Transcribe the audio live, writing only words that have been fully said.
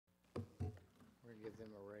them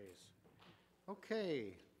a raise.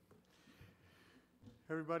 Okay.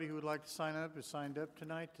 Everybody who would like to sign up is signed up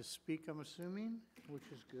tonight to speak, I'm assuming, which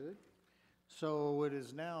is good. So it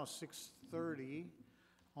is now 6:30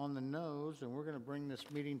 on the nose, and we're going to bring this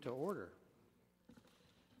meeting to order.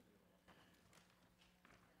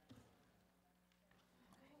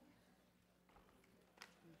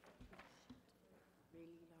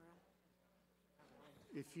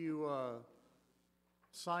 If you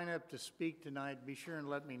sign up to speak tonight, be sure and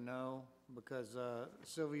let me know, because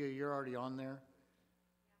Sylvia, you're already on there.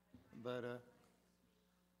 But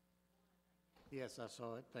yes, I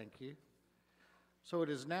saw it. Thank you. So it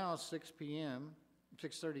is now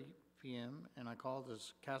 6:30 p.m., and I call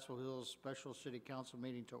this Castle Hills Special City Council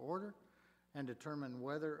meeting to order and determine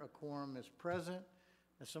whether a quorum is present.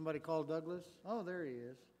 Has somebody called Douglas? Oh, there he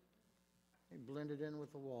is. He blended in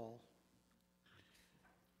with the wall.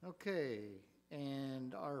 Okay,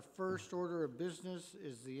 and our first order of business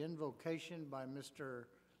is the invocation by Mr.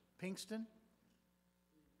 Pinkston.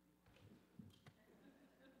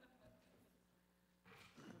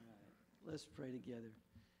 Let's pray together.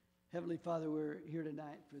 Heavenly Father, we're here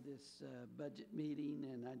tonight for this budget meeting,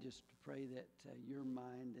 and I just pray that your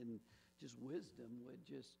mind and just wisdom would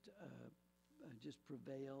just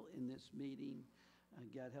prevail in this meeting.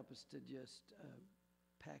 God, help us to just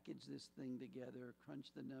package this thing together,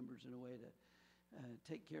 crunch the numbers in a way to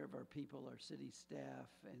take care of our people, our city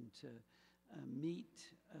staff, and to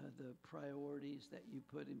meet the priorities that you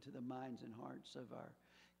put into the minds and hearts of our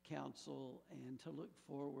council, and to look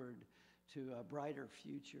forward to a brighter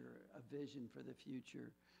future, a vision for the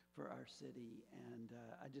future for our city. And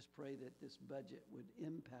I just pray that this budget would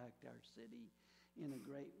impact our city in a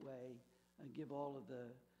great way. Give all of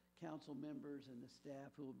the council members and the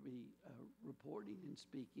staff who will be reporting and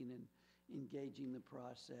speaking and engaging the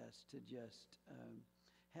process to just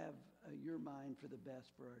have your mind for the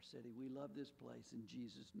best for our city. We love this place. In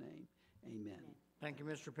Jesus' name, amen. Thank you,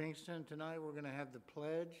 Mr. Pinkston. Tonight we're going to have the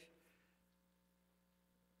pledge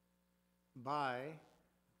by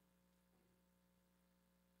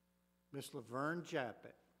Miss Laverne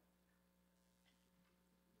Jappett.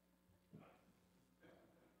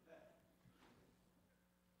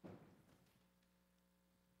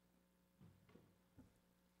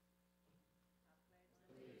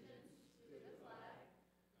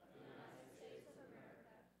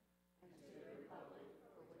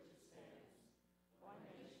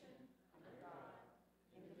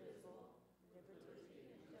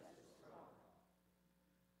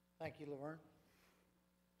 Thank you, Laverne.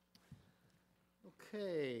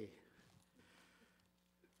 Okay.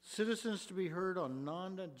 Citizens to be heard on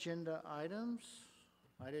non-agenda items.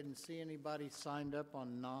 I didn't see anybody signed up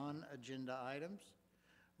on non-agenda items.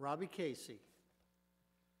 Robbie Casey.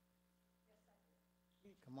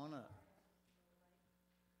 Come on up.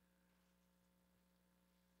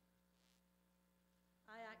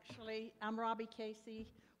 I'm Robbie Casey,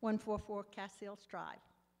 144 Cass Hills Drive.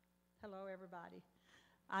 Hello, everybody.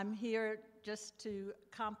 I'm here just to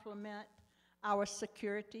compliment our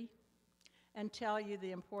security and tell you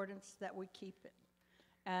the importance that we keep it.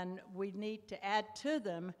 And we need to add to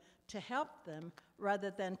them to help them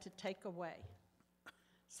rather than to take away.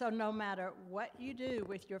 So no matter what you do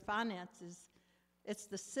with your finances, it's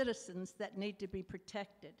the citizens that need to be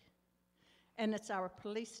protected. And it's our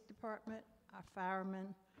police department, our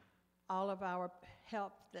firemen, all of our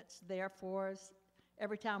help that's there for us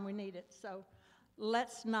every time we need it. So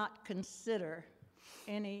let's not consider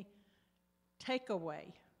any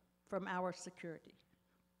takeaway from our security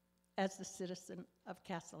as the citizen of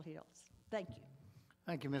Castle Hills. Thank you.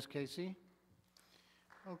 Thank you, Ms. Casey.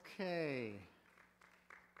 Okay.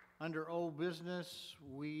 Under old business,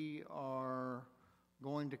 we are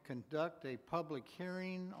going to conduct a public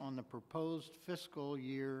hearing on the proposed fiscal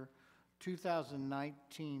year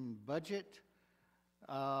 2019 budget.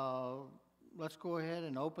 Let's go ahead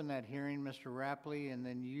and open that hearing, Mr. Rapley, and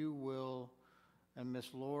then you will, and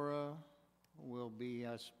Ms. Laura will be,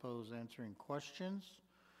 I suppose, answering questions.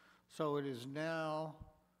 So it is now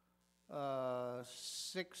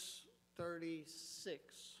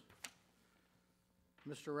 6:36.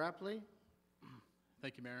 Mr. Rapley?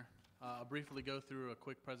 Thank you, Mayor. I'll briefly go through a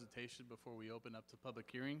quick presentation before we open up to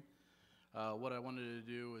public hearing. What I wanted to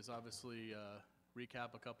do is obviously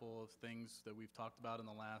recap a couple of things that we've talked about in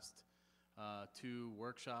the last two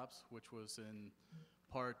workshops, which was in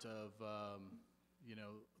part of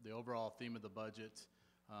the overall theme of the budget,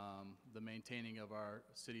 the maintaining of our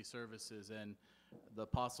city services, and the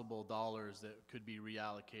possible dollars that could be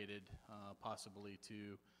reallocated possibly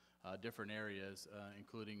to different areas,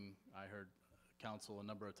 including, I heard council a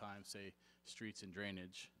number of times say, streets and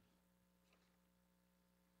drainage.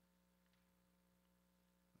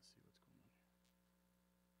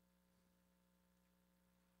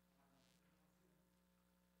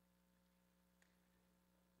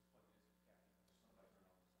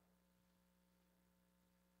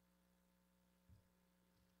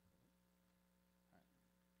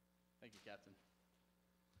 Thank you, Captain.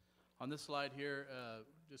 On this slide here,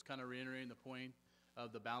 just kind of reiterating the point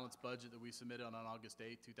of the balanced budget that we submitted on August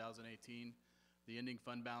 8, 2018, the ending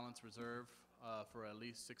fund balance reserve for at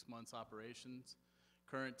least 6 months operations,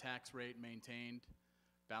 current tax rate maintained,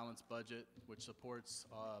 balanced budget, which supports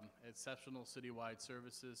exceptional citywide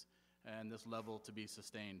services, and this level to be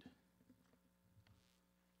sustained.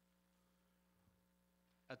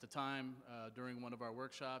 At the time, during one of our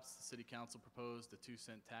workshops, the City Council proposed a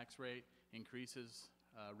 2-cent tax rate, increases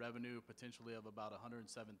revenue potentially of about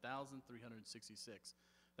 $107,366.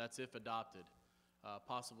 That's if adopted.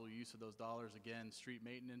 Possible use of those dollars, again, street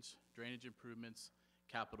maintenance, drainage improvements,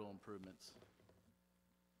 capital improvements.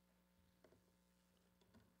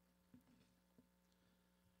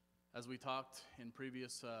 As we talked in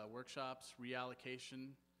previous workshops,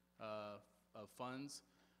 reallocation of funds.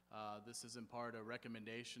 This is in part a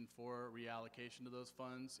recommendation for reallocation of those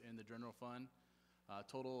funds in the general fund.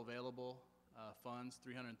 Total available funds,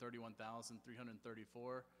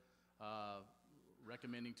 $331,334.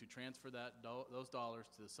 Recommending to transfer those dollars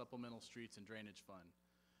to the supplemental streets and drainage fund.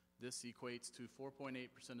 This equates to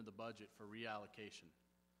 4.8% of the budget for reallocation.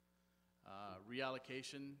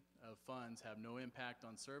 Reallocation of funds have no impact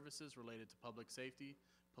on services related to public safety,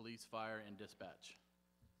 police, fire, and dispatch.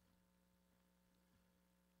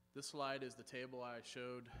 This slide is the table I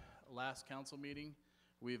showed last council meeting.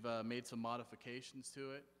 We've made some modifications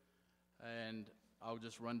to it, and I'll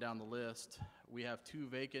just run down the list. We have 2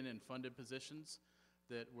 vacant and funded positions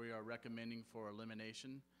that we are recommending for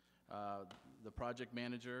elimination. The project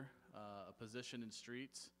manager, a position in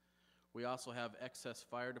streets. We also have excess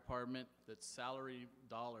fire department, that's salary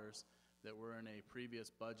dollars that were in a previous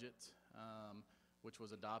budget, which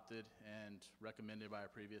was adopted and recommended by our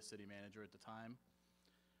previous city manager at the time.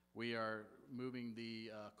 We are moving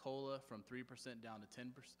the COLA from 3% down to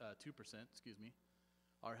 2%, excuse me.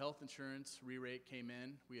 Our health insurance re-rate came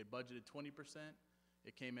in. We had budgeted 20%.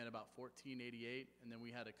 It came in about $14.88, and then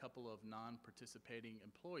we had a couple of non-participating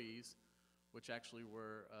employees, which actually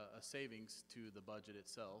were a savings to the budget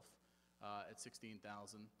itself at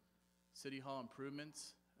 $16,000. City Hall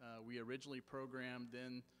improvements, we originally programmed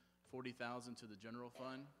in $40,000 to the general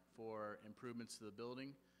fund for improvements to the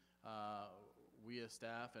building. We as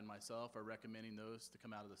staff and myself are recommending those to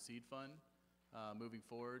come out of the seed fund moving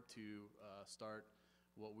forward to start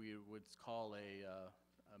what we would call a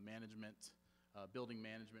building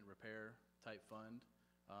management repair type fund.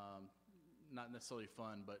 Not necessarily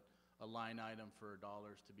fund, but a line item for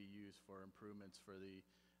dollars to be used for improvements for the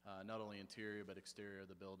not only interior but exterior of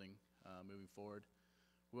the building moving forward.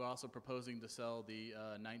 We're also proposing to sell the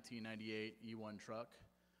 1998 E1 truck,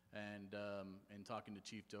 and in talking to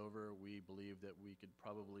Chief Dover, we believe that we could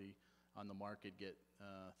probably on the market get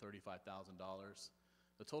 $35,000.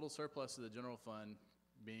 The total surplus of the general fund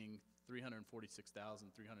being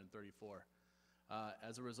 $346,334.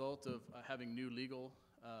 As a result of having new legal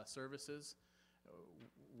services,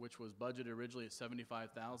 which was budgeted originally at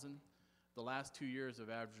 $75,000, the last 2 years have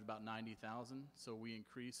averaged about $90,000, so we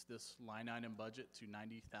increased this line item budget to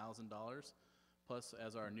 $90,000. Plus,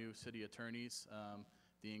 as our new city attorneys,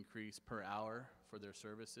 the increase per hour for their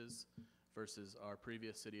services versus our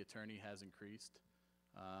previous city attorney has increased.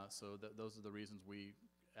 So those are the reasons we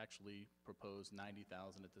actually proposed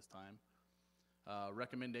 $90,000 at this time.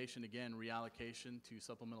 Recommendation, again, reallocation to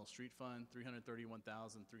supplemental street fund,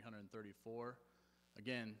 $331,334.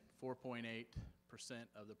 Again, 4.8%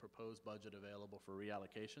 of the proposed budget available for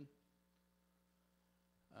reallocation.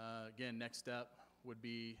 Again, next step would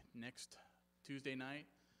be next Tuesday night,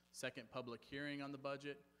 second public hearing on the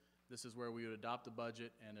budget. This is where we would adopt the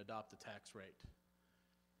budget and adopt the tax rate.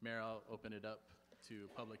 Mayor, I'll open it up to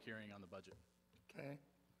public hearing on the budget. Okay.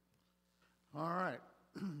 All right.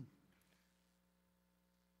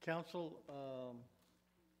 Council,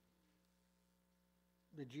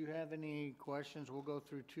 did you have any questions? We'll go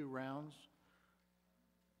through 2 rounds.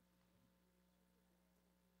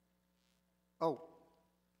 Oh.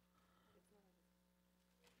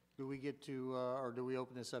 Do we get to, or do we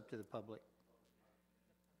open this up to the public?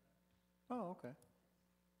 Oh, okay.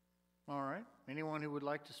 All right. Anyone who would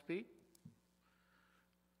like to speak?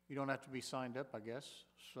 You don't have to be signed up, I guess.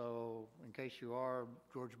 So in case you are,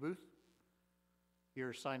 George Booth,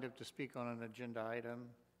 you're signed up to speak on an agenda item.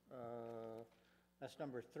 That's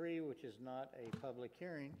number 3, which is not a public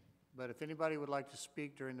hearing. But if anybody would like to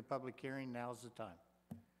speak during the public hearing, now's the time.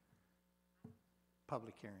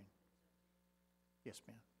 Public hearing. Yes,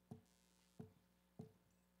 ma'am.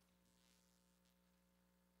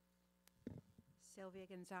 Sylvia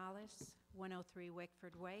Gonzalez, 103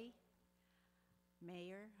 Wickford Way.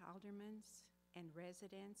 Mayor, aldermans, and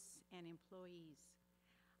residents and employees.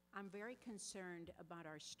 I'm very concerned about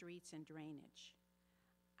our streets and drainage.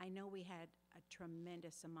 I know we had a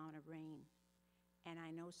tremendous amount of rain, and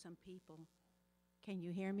I know some people, can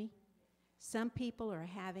you hear me? Some people are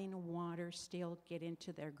having water still get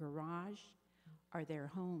into their garage or their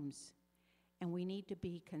homes, and we need to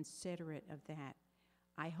be considerate of that.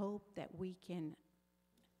 I hope that we can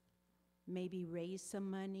maybe raise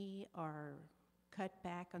some money or cut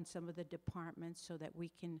back on some of the departments so that we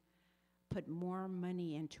can put more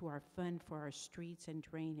money into our fund for our streets and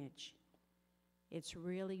drainage. It's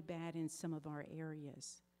really bad in some of our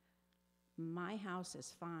areas. My house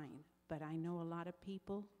is fine, but I know a lot of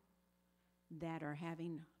people that are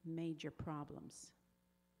having major problems.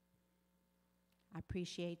 I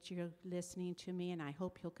appreciate you listening to me, and I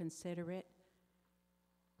hope you'll consider it.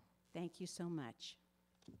 Thank you so much.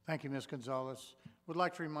 Thank you, Ms. Gonzalez. Would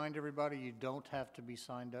like to remind everybody you don't have to be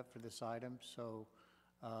signed up for this item, so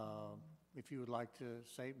if you would like to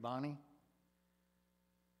say, Bonnie?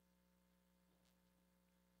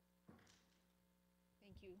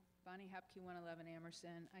 Thank you. Bonnie Hopke, 111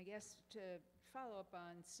 Emerson. I guess to follow up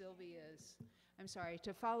on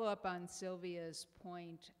Sylvia's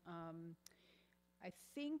point, I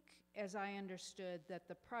think, as I understood, that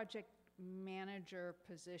the project manager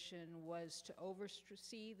position was to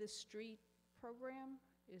oversee the street program.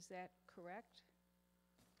 Is that correct?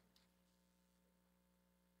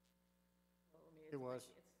 It was.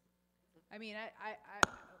 I mean,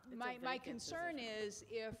 my concern is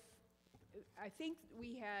if, I think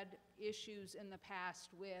we had issues in the past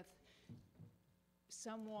with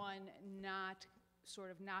someone not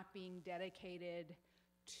being dedicated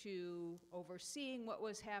to overseeing what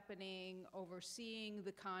was happening, overseeing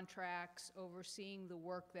the contracts, overseeing the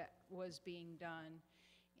work that was being done.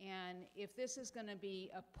 And if this is going to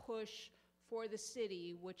be a push for the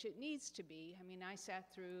city, which it needs to be, I mean, I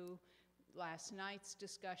sat through last night's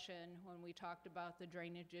discussion when we talked about the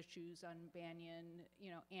drainage issues on Banyan,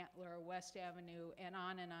 Antler, West Avenue, and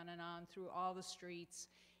on and on and on through all the streets,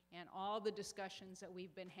 and all the discussions that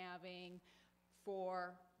we've been having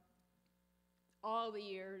for all the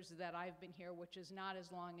years that I've been here, which is not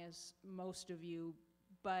as long as most of you.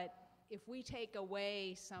 But if we take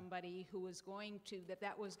away somebody who was going to,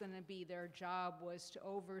 that was going to be their job, was to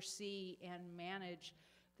oversee and manage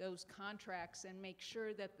those contracts and make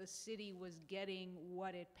sure that the city was getting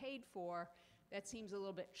what it paid for, that seems a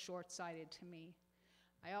little bit short-sighted to me.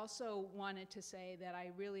 I also wanted to say that I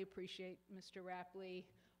really appreciate Mr. Rapley,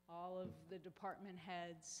 all of the department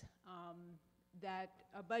heads, that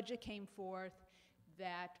a budget came forth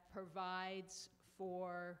that provides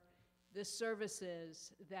for the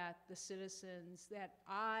services that the citizens, that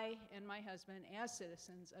I and my husband as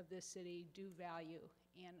citizens of this city do value.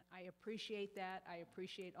 And I appreciate that. I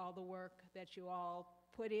appreciate all the work that you all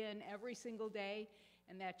put in every single day,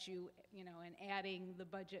 and that you know, and adding the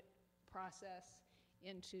budget process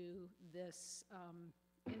into this,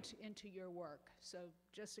 into your work. So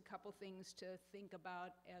just a couple things to think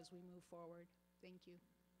about as we move forward. Thank you.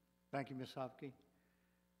 Thank you, Ms. Hopke.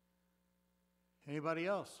 Anybody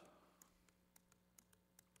else?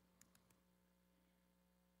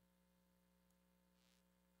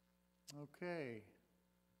 Okay.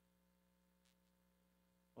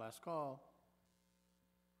 Last call.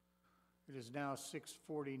 It is now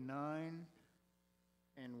 6:49,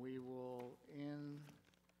 and we will end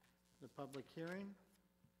the public hearing.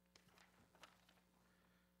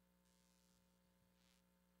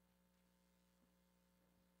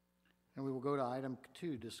 And we will go to item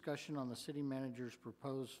 2, discussion on the city manager's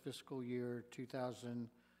proposed fiscal year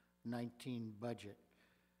 2019 budget.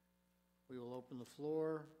 We will open the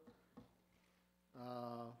floor.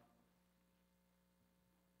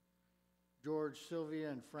 George, Sylvia,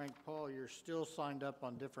 and Frank Paul, you're still signed up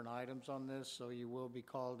on different items on this, so you will be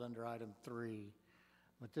called under item 3.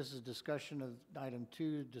 But this is discussion of item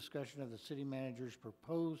 2, discussion of the city manager's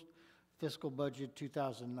proposed fiscal budget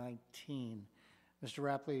 2019. Mr.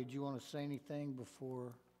 Rapley, did you want to say anything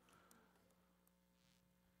before?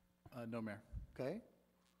 No, Mayor. Okay.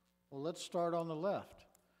 Well, let's start on the left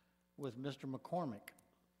with Mr. McCormick.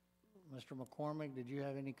 Mr. McCormick, did you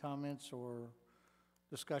have any comments or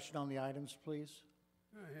discussion on the items, please?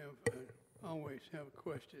 I always have a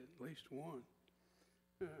question, at least one.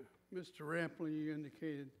 Mr. Rapley, you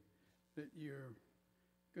indicated that you're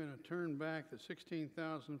going to turn back the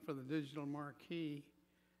 $16,000 for the digital marquee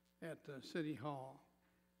at City Hall.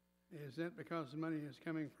 Is that because the money is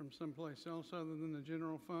coming from someplace else other than the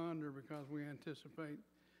general fund, or because we anticipate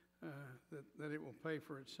that it will pay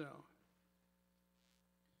for itself?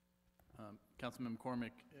 Councilman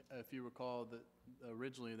McCormick, if you recall, that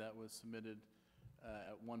originally that was submitted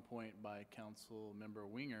at one point by Council Member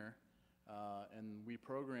Winger, and we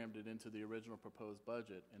programmed it into the original proposed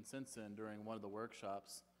budget. And since then, during one of the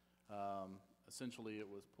workshops, essentially it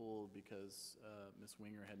was pulled because Ms.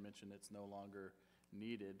 Winger had mentioned it's no longer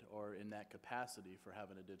needed or in that capacity for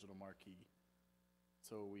having a digital marquee.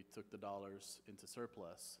 So we took the dollars into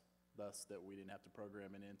surplus, thus that we didn't have to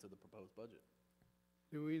program it into the proposed budget.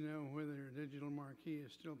 Do we know whether a digital marquee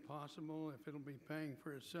is still possible, if it'll be paying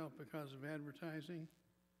for itself because of advertising?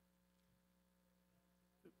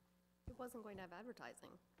 It wasn't going to have advertising.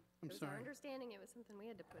 I'm It was our sorry, understanding it was something we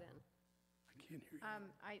had to put in. I can't hear you.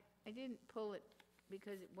 I didn't pull it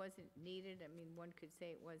because it wasn't needed. I mean, one could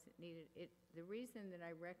say it wasn't needed. The reason that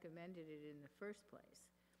I recommended it in the first place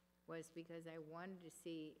was because I wanted to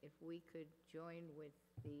see if we could join with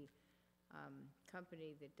the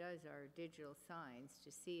company that does our digital signs to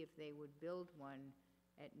see if they would build one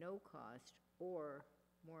at no cost, or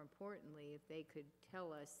more importantly, if they could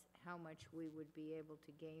tell us how much we would be able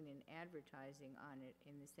to gain in advertising on it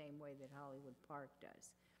in the same way that Hollywood Park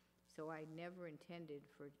does. So I never intended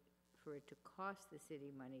for it to cost the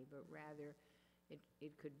city money, but rather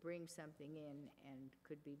it could bring something in and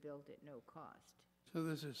could be built at no cost. So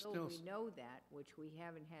this is Until still, we know that, which we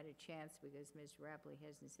haven't had a chance because Ms. Rapley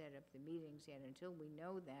hasn't set up the meetings yet, until we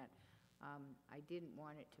know that, I didn't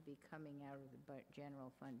want it to be coming out of the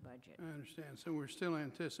general fund budget. I understand, so we're still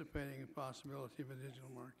anticipating a possibility of a digital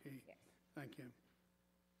marquee. Yes. Thank you.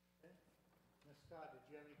 Ms. Scott, did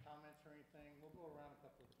you have any comments or anything? We'll go around a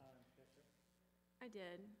couple of times. Yes, sir. I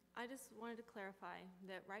did. I just wanted to clarify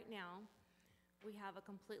that right now, we have a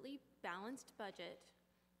completely balanced budget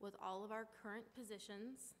with all of our current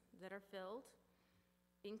positions that are filled,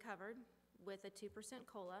 being covered with a 2%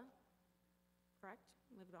 COLA, correct?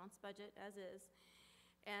 We have a balanced budget as is.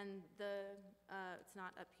 And it's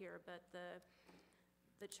not up here, but the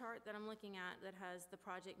chart that I'm looking at that has the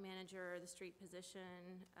project manager, the street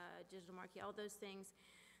position, digital marquee, all those things,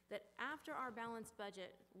 that after our balanced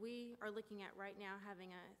budget, we are looking at right now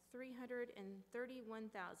having a $331,000, a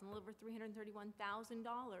little over $331,000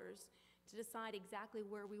 to decide exactly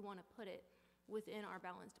where we want to put it within our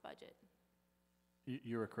balanced budget.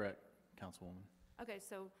 You are correct, Councilwoman. Okay,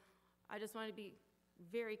 so I just want to be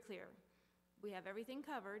very clear. We have everything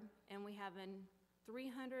covered, and we have a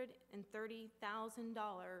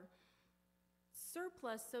 $330,000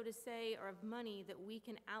 surplus, so to say, or of money that we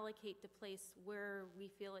can allocate to place where we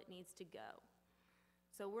feel it needs to go.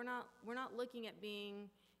 So we're not looking at being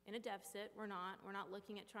in a deficit. We're not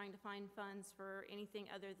looking at trying to find funds for anything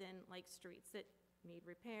other than like streets that need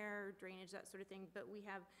repair, drainage, that sort of thing. But we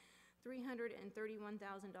have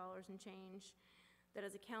 $331,000 and change that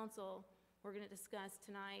as a council, we're going to discuss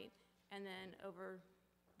tonight and then over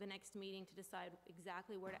the next meeting to decide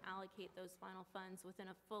exactly where to allocate those final funds within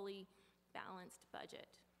a fully balanced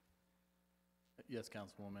budget. Yes,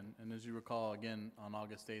 Councilwoman. And as you recall, again, on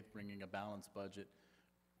August 8th, bringing a balanced budget,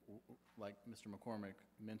 like Mr. McCormick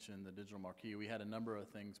mentioned, the digital marquee, we had a number of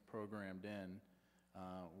things programmed in.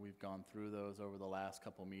 We've gone through those over the last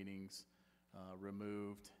couple meetings,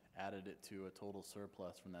 removed, added it to a total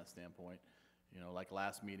surplus from that standpoint. You know, like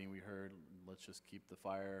last meeting we heard, let's just keep the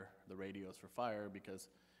radios for fire, because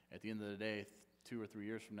at the end of the day, 2 or 3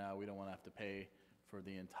 years from now, we don't want to have to pay for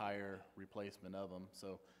the entire replacement of them.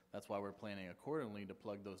 So that's why we're planning accordingly to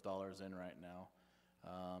plug those dollars in right now.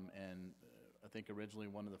 And I think originally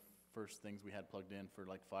one of the first things we had plugged in for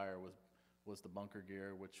like fire was the bunker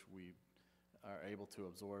gear, which we are able to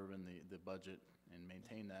absorb in the budget and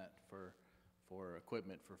maintain that for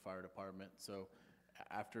equipment for fire department. So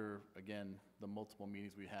after, again, the multiple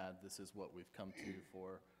meetings we had, this is what we've come to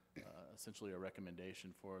for essentially a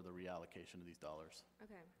recommendation for the reallocation of these dollars.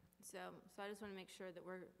 Okay, so I just want to make sure that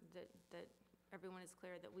that everyone is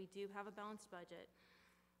clear that we do have a balanced budget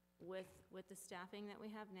with the staffing that we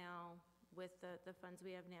have now, with the funds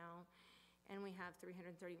we have now, and we have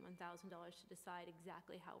 $331,000 to decide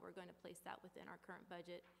exactly how we're going to place that within our current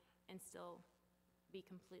budget and still be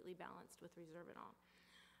completely balanced with reserve and all.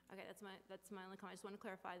 Okay, that's my only comment. I just want to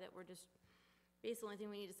clarify that we're just, basically, the only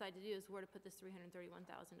thing we need to decide to do is where to put this $331,000.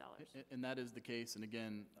 And that is the case. And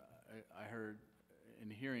again, I heard in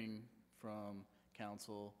hearing from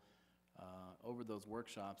council over those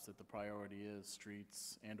workshops that the priority is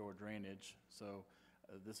streets and/or drainage. So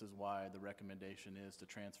this is why the recommendation is to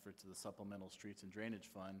transfer to the supplemental streets and drainage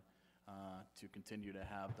fund to continue to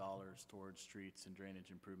have dollars towards streets and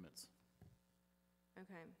drainage improvements.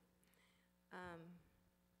 Okay.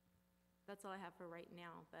 That's all I have for right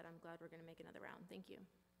now, but I'm glad we're going to make another round. Thank you.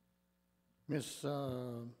 Ms.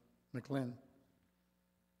 McLean?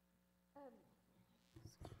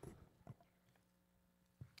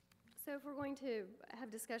 So So if we're going to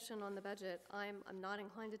have discussion on the budget, I'm not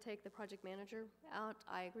inclined to take the project manager out.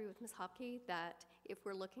 I agree with Ms. Hopke that if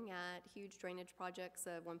we're looking at huge drainage projects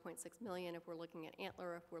of 1.6 million, if we're looking at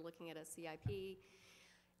Antler, if we're looking at a CIP,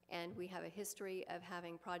 and we have a history of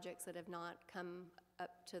having projects that have not come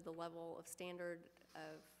up to the level of standard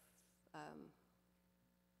of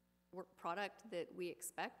work product that we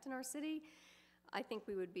expect in our city, I think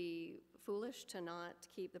we would be foolish to not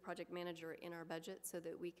keep the project manager in our budget so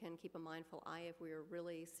that we can keep a mindful eye if we are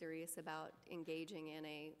really serious about engaging in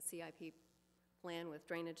a CIP plan with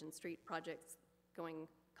drainage and street projects going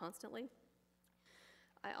constantly.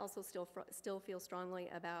 I also still feel strongly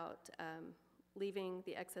about leaving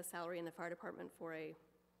the excess salary in the fire department for a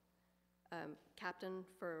captain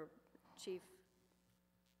for Chief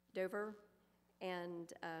Dover,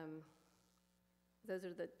 and those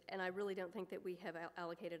are and I really don't think that we have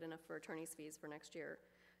allocated enough for attorney's fees for next year.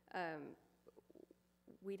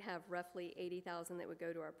 We'd have roughly 80,000 that would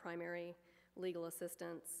go to our primary legal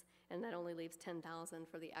assistance, and that only leaves 10,000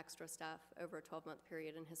 for the extra stuff over a 12-month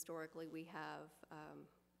period, and historically we have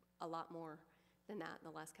a lot more than that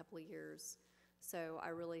in the last couple of years. So I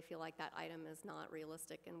really feel like that item is not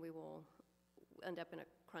realistic, and we will end up in a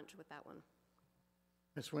crunch with that one.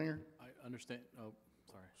 Ms. Winger? I understand, oh,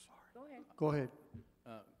 sorry. Go ahead. Go ahead.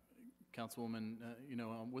 Councilwoman,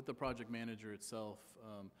 with the project manager itself,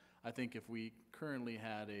 I think if we currently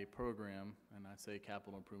had a program, and I say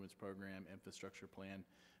capital improvements program, infrastructure plan,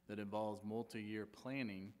 that involves multi-year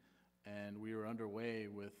planning, and we were underway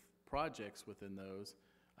with projects within those,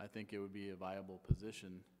 I think it would be a viable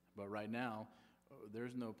position. But right now,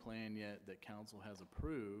 there's no plan yet that council has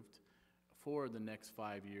approved for the next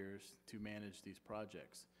 5 years to manage these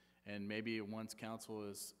projects. And maybe once council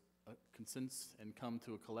is consensus and come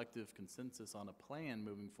to a collective consensus on a plan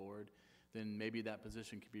moving forward, then maybe that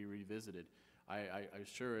position could be revisited. I'm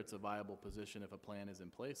sure it's a viable position if a plan is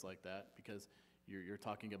in place like that, because you're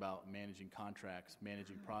talking about managing contracts,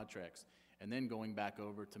 managing projects, and then going back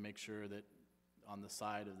over to make sure that on the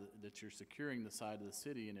side of that you're securing the side of the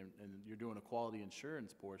city, and you're doing a quality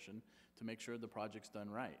insurance portion to make sure the project's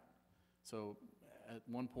done right. So at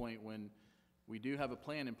one point when we do have a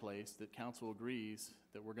plan in place that council agrees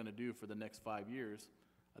that we're going to do for the next 5 years,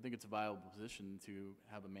 I think it's a viable position to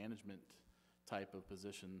have a management type of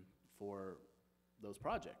position for those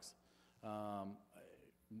projects.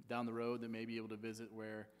 Down the road, they may be able to visit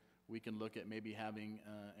where we can look at maybe having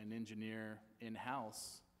an engineer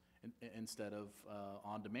in-house instead of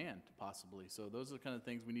on demand, possibly. So those are the kind of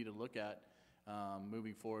things we need to look at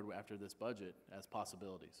moving forward after this budget as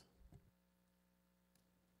possibilities.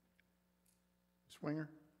 Ms. Winger?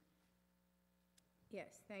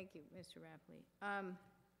 Yes, thank you, Mr. Rapley.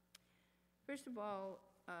 First of all,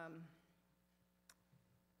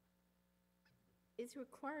 it's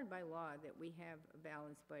required by law that we have a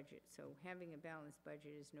balanced budget, so having a balanced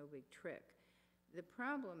budget is no big trick. The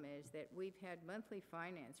problem is that we've had monthly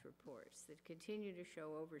finance reports that continue to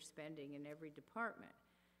show overspending in every department.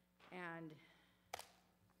 And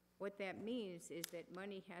what that means is that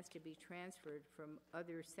money has to be transferred from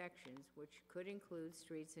other sections, which could include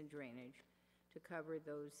streets and drainage, to cover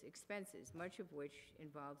those expenses, much of which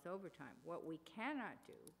involves overtime. What we cannot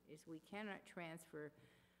do is we cannot transfer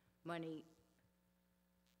money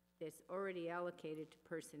that's already allocated to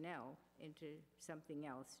personnel into something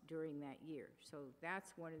else during that year. So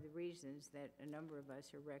that's one of the reasons that a number of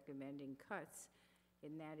us are recommending cuts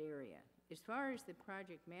in that area. As far as the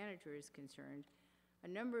project manager is concerned, a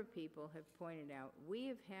number of people have pointed out we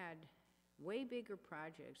have had way bigger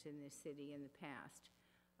projects in this city in the past,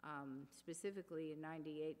 specifically in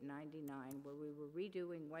 98 and 99, where we were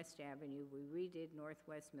redoing West Avenue, we redid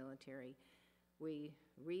Northwest Military, we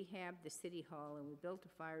rehabbed the City Hall, and we built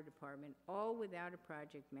a fire department, all without a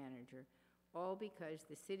project manager, all because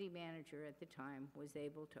the city manager at the time was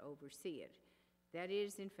able to oversee it. That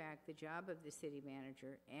is, in fact, the job of the city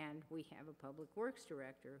manager, and we have a public works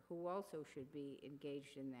director who also should be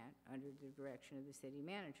engaged in that under the direction of the city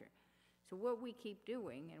manager. So what we keep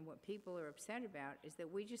doing, and what people are upset about, is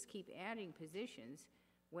that we just keep adding positions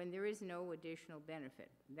when there is no additional benefit.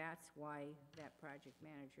 That's why that project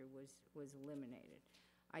manager was eliminated.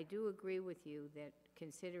 I do agree with you that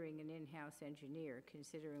considering an in-house engineer,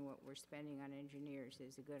 considering what we're spending on engineers,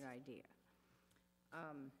 is a good idea.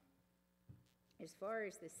 As far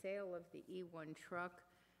as the sale of the E1 truck,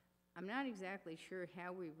 I'm not exactly sure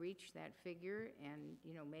how we reach that figure, and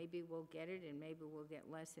maybe we'll get it, and maybe we'll get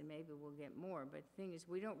less, and maybe we'll get more. But the thing is,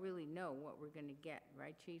 we don't really know what we're going to get,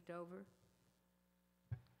 right, Chief Dover?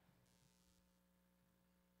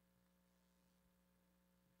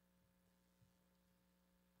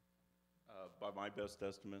 by my best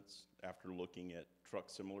estimates, after looking at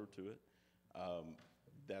trucks similar to it,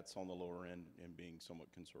 that's on the lower end and being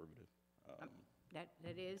somewhat conservative.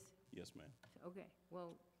 That is? Yes, ma'am. Okay,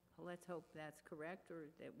 well, let's hope that's correct or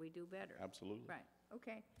that we do better. Absolutely. Right,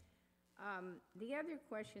 okay. The other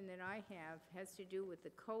question that I have has to do with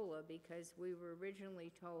the COLA, because we were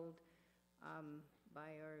originally told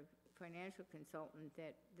by our financial consultant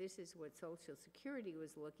that this is what Social Security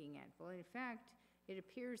was looking at. Well, in fact, it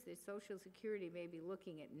appears that Social Security may be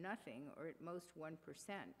looking at nothing, or at most 1%.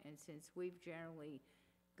 And since we've generally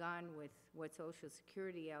gone with what Social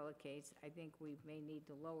Security allocates, I think we may need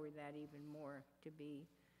to lower that even more to be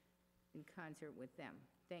in concert with them.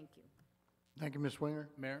 Thank you. Thank you, Ms. Winger.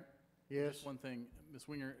 Mayor? Yes. Just one thing, Ms.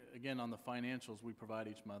 Winger, again, on the financials we provide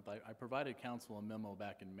each month, I provided council a memo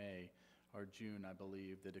back in May or June, I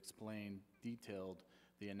believe, that explained, detailed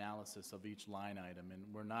the analysis of each line item, and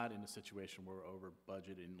we're not in a situation where we're over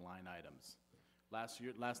budget in line items.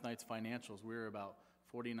 Last night's financials, we were about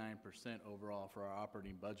 49% overall for our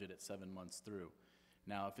operating budget at 7 months through.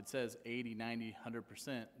 Now, if it says 80, 90,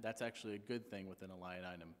 100%, that's actually a good thing within a line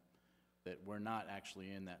item, that we're not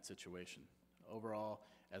actually in that situation. Overall,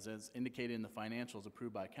 as is indicated in the financials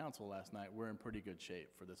approved by council last night, we're in pretty good shape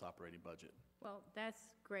for this operating budget. Well, that's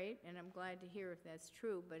great, and I'm glad to hear if that's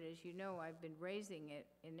true, but as you know, I've been raising it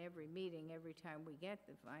in every meeting, every time we get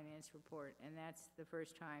the finance report, and that's the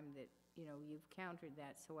first time that, you know, you've countered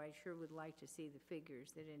that, so I sure would like to see the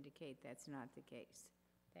figures that indicate that's not the case.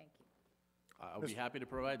 Thank you. I'll be happy to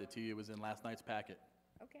provide that to you. It was in last night's packet.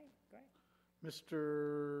 Okay, great.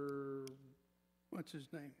 Mr. What's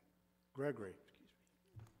his name? Gregory.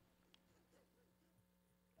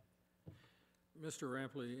 Mr.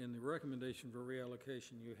 Rampley, in the recommendation for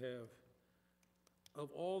reallocation, you have, of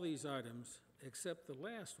all these items, except the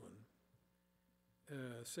last one,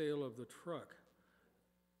 sale of the truck,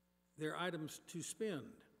 they're items to spend.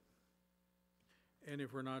 And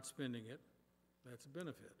if we're not spending it, that's a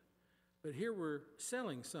benefit. But here we're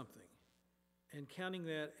selling something and counting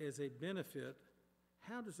that as a benefit.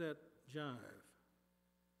 How does that jive?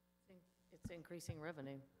 It's increasing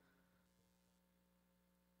revenue.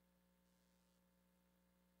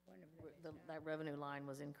 That revenue line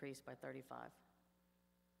was increased by 35.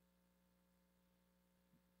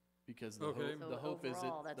 Because the Okay. hope, the hope is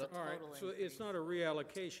Overall, that, that's a All right, total so increase. it's not a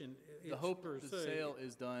reallocation. the it's hope per the se. sale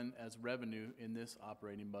is done as revenue in this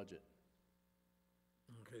operating budget.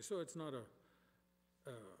 Okay, so it's not a,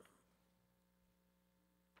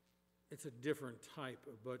 it's a different type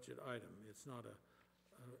of budget item. It's not a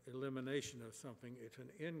elimination of something, it's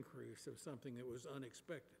an increase of something that was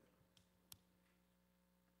unexpected.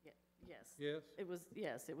 Yes.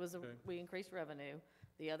 Yes? It was, Okay. we increased revenue.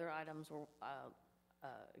 The other items were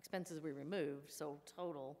expenses we removed, so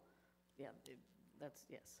total, that's,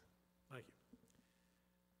 yes. Thank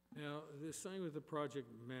you. Now, the same with the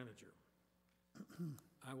project manager.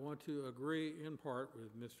 I want to agree in part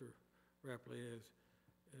with Mr. Rapley as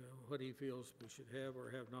what he feels we should have or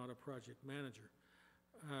have not a project manager.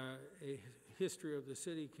 A history of the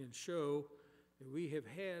city can show that we have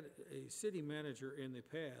had a city manager in the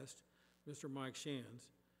past, Mr. Mike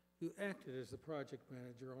Shands, who acted as the project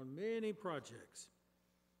manager on many projects.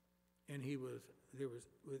 And there was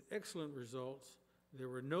with excellent results. There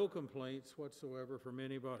were no complaints whatsoever from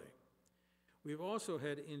anybody. We've also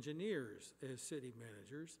had engineers as city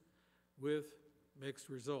managers with mixed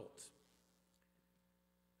results.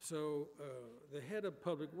 So the head of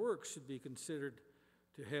public works should be considered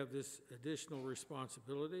to have this additional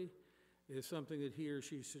responsibility. Is something that he or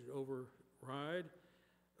she should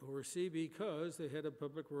oversee, because the head of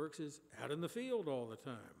public works is out in the field all the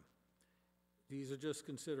time. These are just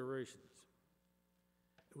considerations.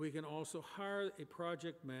 We can also hire a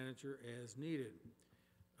project manager as needed.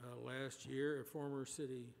 Last year, a former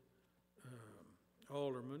city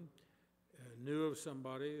alderman knew of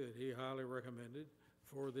somebody that he highly recommended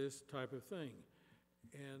for this type of thing.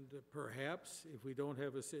 And perhaps if we don't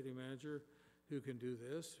have a city manager who can do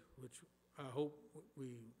this, which I hope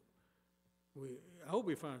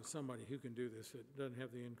we find somebody who can do this that doesn't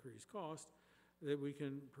have the increased cost, that we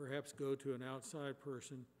can perhaps go to an outside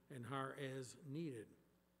person and hire as needed.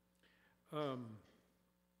 The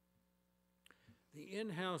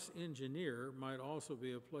in-house engineer might also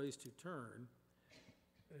be a place to turn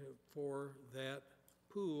for that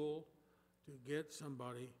pool to get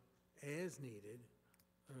somebody as needed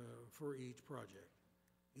for each project.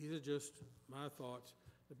 These are just my thoughts.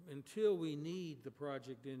 Until we need the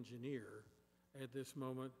project engineer at this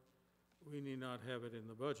moment, we need not have it in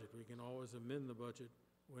the budget. We can always amend the budget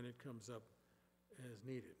when it comes up as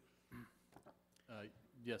needed.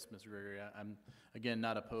 Yes, Mr. Gregory, I'm, again,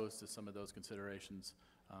 not opposed to some of those considerations.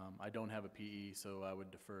 I don't have a PE, so I would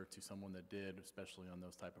defer to someone that did, especially on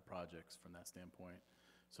those type of projects from that standpoint.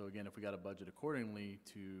 So again, if we got a budget accordingly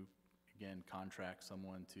to, again, contract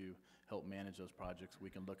someone to help manage those projects, we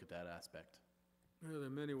can look at that aspect. Well, there are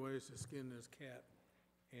many ways to skin this cat,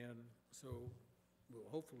 and so we'll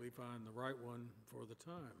hopefully find the right one for the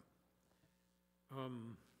time.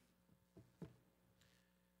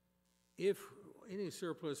 If any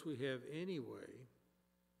surplus we have anyway,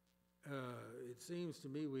 it seems to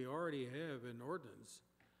me we already have an ordinance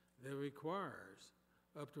that requires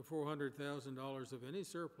up to $400,000 of any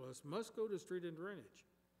surplus must go to street and drainage.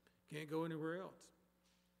 Can't go anywhere else.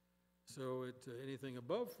 So anything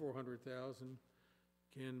above 400,000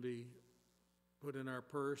 can be put in our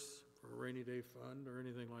purse for a rainy day fund or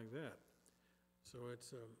anything like that. So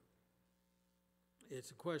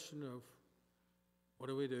it's a question of what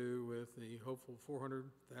do we do with the hopeful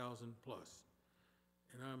 400,000 plus?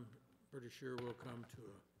 And I'm pretty sure we'll come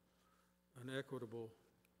to an equitable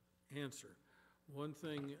answer. One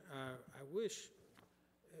thing I wish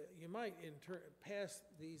you might pass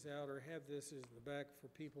these out or have this in the back for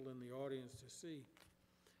people in the audience to see.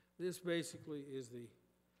 This basically is the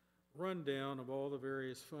rundown of all the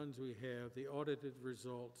various funds we have, the audited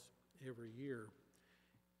results every year.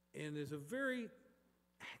 And there's a very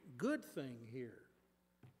good thing here,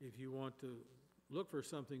 if you want to look for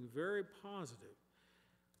something very positive.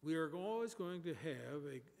 We are always going to have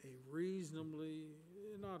a reasonably,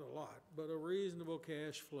 not a lot, but a reasonable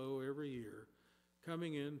cash flow every year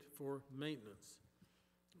coming in for maintenance.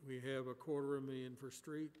 We have $250,000 for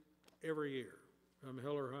street every year, come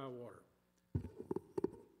hell or high water.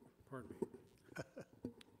 Pardon me.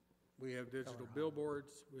 We have digital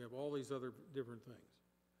billboards, we have all these other different things.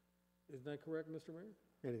 Isn't that correct, Mr. Mayor?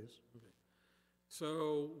 It is. Okay.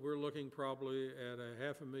 So we're looking probably at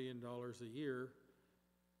 $500,000 a year,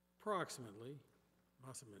 approximately,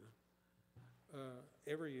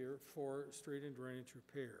 every year for street and drainage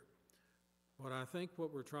repair.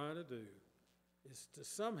 What we're trying to do is to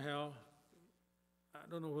somehow, I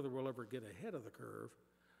don't know whether we'll ever get ahead of the curve,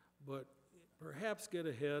 but perhaps get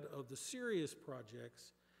ahead of the serious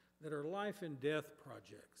projects that are life and death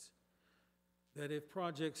projects, that if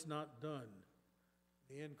projects not done,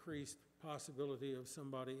 the increased possibility of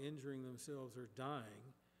somebody injuring themselves or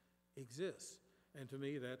dying exists. And to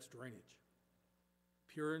me, that's drainage.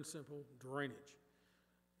 Pure and simple drainage.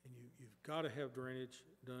 And you've got to have drainage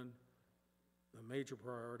done, a major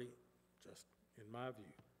priority, just in my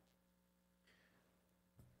view.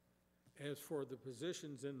 As for the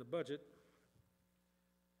positions in the budget,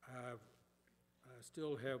 I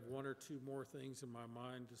still have one or two more things in my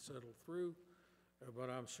mind to settle through, but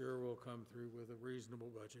I'm sure we'll come through with a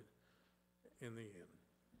reasonable budget in the end.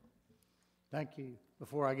 Thank you.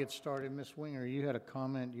 Before I get started, Ms. Winger, you had a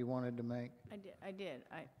comment you wanted to make? I did.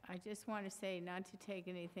 I just want to say, not to take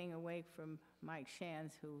anything away from Mike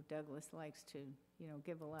Shands, who Douglas likes to,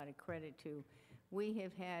 give a lot of credit to. We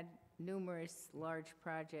have had numerous large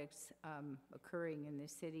projects occurring in the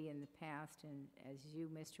city in the past, and as you,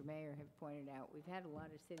 Mr. Mayor, have pointed out, we've had a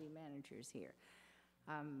lot of city managers here.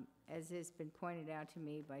 As has been pointed out to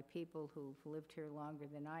me by people who've lived here longer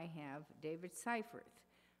than I have, David Seifert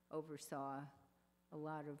oversaw a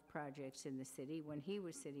lot of projects in the city when he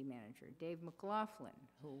was city manager. Dave McLaughlin,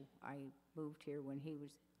 who I moved here when he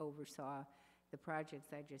oversaw the projects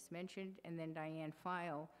I just mentioned, and then Diane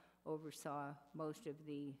File oversaw most of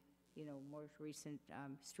the, most recent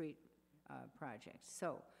street projects.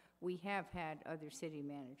 So we have had other city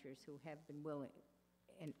managers who have been willing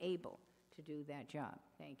and able to do that job.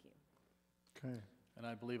 Thank you. Okay. And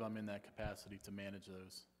I believe I'm in that capacity to manage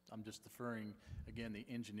those. I'm just deferring, again, the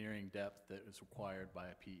engineering depth that is required by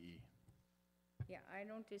a PE. Yeah, I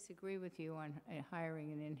don't disagree with you on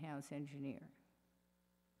hiring an in-house engineer.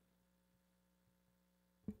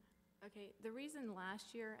 Okay, the reason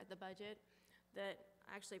last year at the budget that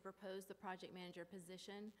I actually proposed the project manager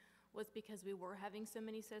position was because we were having so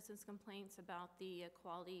many citizens' complaints about the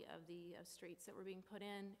quality of the streets that were being put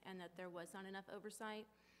in and that there was not enough oversight.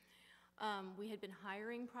 We had been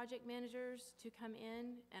hiring project managers to come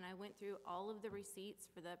in, and I went through all of the receipts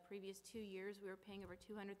for the previous 2 years. We were paying over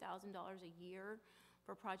 $200,000 a year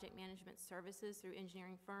for project management services through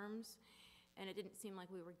engineering firms, and it didn't seem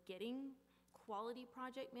like we were getting quality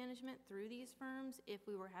project management through these firms if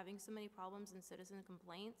we were having so many problems and citizen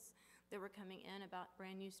complaints that were coming in about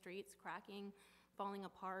brand new streets cracking, falling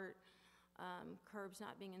apart, curbs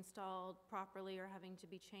not being installed properly or having to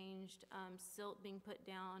be changed, silt being put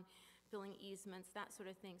down, filling easements, that sort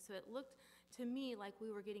of thing. So it looked to me like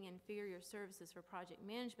we were getting inferior services for project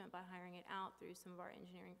management by hiring it out through some of our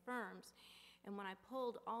engineering firms. And when I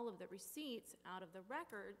pulled all of the receipts out of the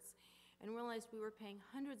records and realized we were paying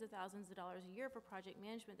hundreds of thousands of dollars a year for project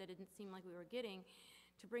management that didn't seem like we were getting,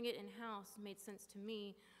 to bring it in-house made sense to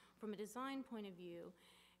me from a design point of view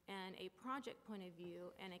and a project point of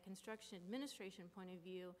view and a construction administration point of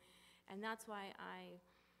view. And that's why I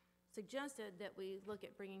suggested that we look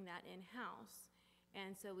at bringing that in-house.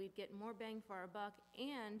 And so we'd get more bang for our buck,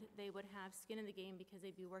 and they would have skin in the game because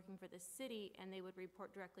they'd be working for the city, and they would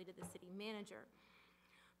report directly to the city manager.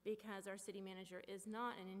 Because our city manager is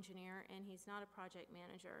not an engineer, and he's not a project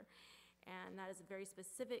manager. And that is a very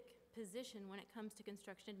specific position when it comes to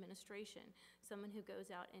construction administration. Someone who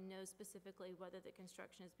goes out and knows specifically whether the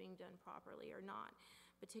construction is being done properly or not,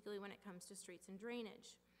 particularly when it comes to streets and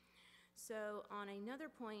drainage. So on another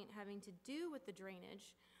point having to do with the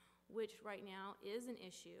drainage, which right now is an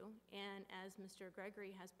issue, and as Mr.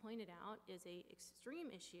 Gregory has pointed out, is an extreme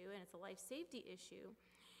issue, and it's a life safety issue,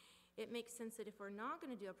 it makes sense that if we're not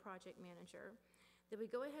going to do a project manager, that we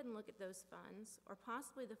go ahead and look at those funds, or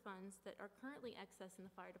possibly the funds that are currently excess in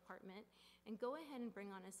the fire department, and go ahead and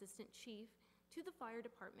bring on assistant chief to the fire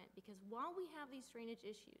department, because while we have these drainage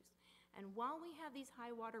issues, and while we have these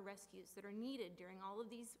high water rescues that are needed during all of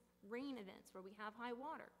these rain events where we have high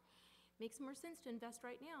water, makes more sense to invest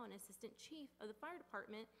right now in assistant chief of the fire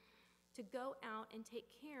department to go out and take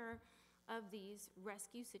care of these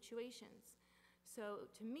rescue situations. So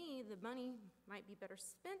to me, the money might be better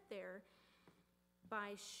spent there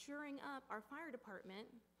by shoring up our fire department,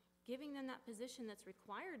 giving them that position that's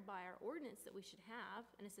required by our ordinance that we should have,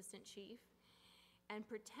 an assistant chief, and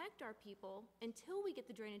protect our people until we get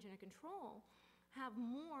the drainage under control, have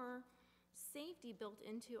more safety built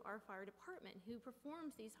into our fire department who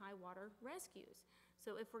performs these high water rescues.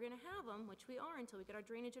 So if we're going to have them, which we are until we get our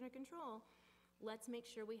drainage under control, let's make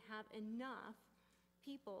sure we have enough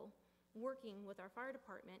people working with our fire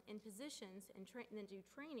department in positions and then do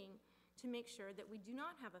training to make sure that we do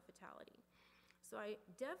not have a fatality. So I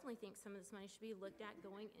definitely think some of this money should be looked at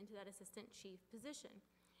going into that assistant chief position.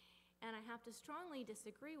 And I have to strongly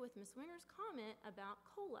disagree with Ms. Winger's comment about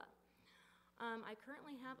COLA. I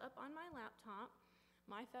currently have up on my laptop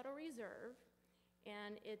my Federal Reserve,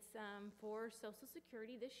 and it's for Social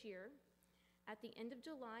Security this year. At the end of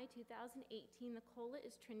July 2018, the COLA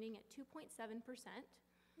is trending at 2.7%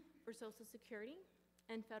 for Social Security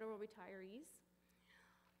and federal retirees.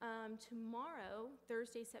 Tomorrow,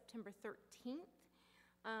 Thursday, September 13th,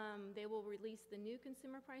 they will release the new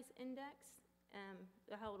Consumer Price Index,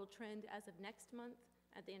 how it'll trend as of next month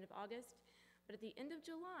at the end of August. But at the end of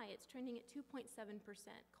July, it's trending at 2.7%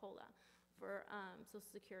 COLA for Social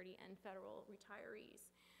Security and federal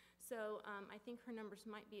retirees. So I think her numbers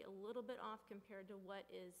might be a little bit off compared to what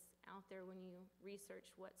is out there when you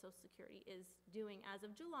research what Social Security is doing as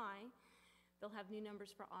of July. They'll have new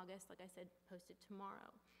numbers for August, like I said, posted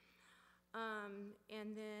tomorrow.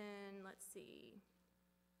 And then, let's see.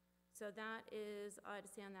 So that is all I have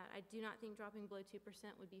to say on that. I do not think dropping below 2%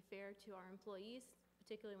 would be fair to our employees,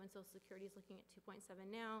 particularly when Social Security is looking at 2.7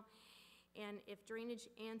 now. And if drainage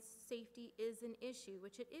and safety is an issue,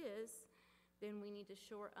 which it is, then we need to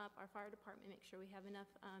shore up our fire department, make sure we have enough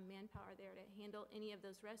manpower there to handle any of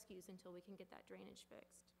those rescues until we can get that drainage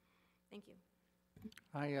fixed. Thank you.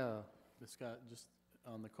 Ms. Scott, just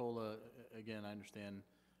on the COLA, again, I understand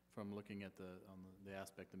from looking at the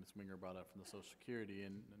aspect that Ms. Winger brought up from the Social Security,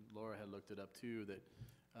 and Laura had looked it up too, that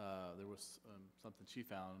there was something she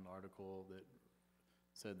found, an article that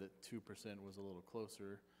said that 2% was a little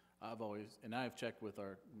closer. I've checked with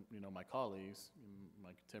my colleagues,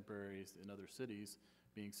 my contemporaries in other cities,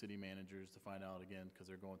 being city managers, to find out again, because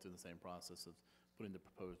they're going through the same process of putting the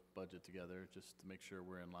proposed budget together, just to make sure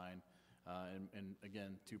we're in line. And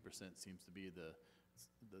again, 2% seems to be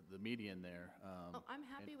the median there. I'm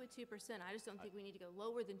happy with 2%. I just don't think we need to go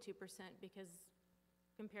lower than 2% because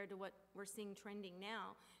compared to what we're seeing trending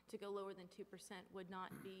now, to go lower than 2% would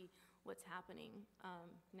not be what's happening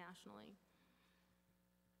nationally.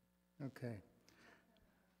 Okay.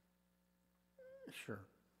 Sure.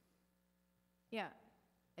 Yeah,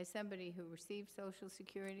 as somebody who received Social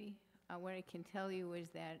Security, what I can tell you is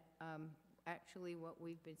that actually what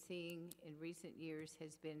we've been seeing in recent years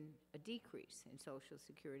has been a decrease in Social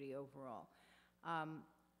Security overall.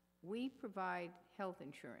 We provide health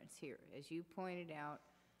insurance here. As you pointed out,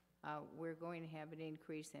 we're going to have an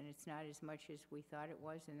increase, and it's not as much as we thought it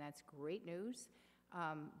was, and that's great news.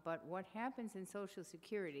 But what happens in Social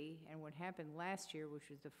Security, and what happened last year, which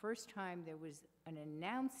was the first time there was an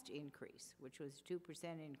announced increase, which was a 2%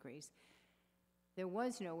 increase, There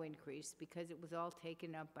was no increase because it was all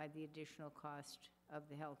taken up by the additional cost of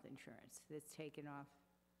the health insurance that's taken off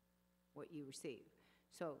what you receive.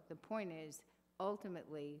 So the point is,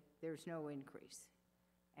 ultimately, there's no increase.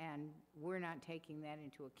 And we're not taking that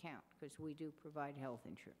into account because we do provide health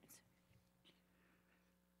insurance.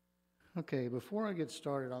 Okay, before I get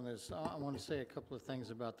started on this, I want to say a couple of things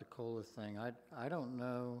about the COLA thing. I don't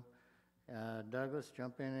know, Douglas,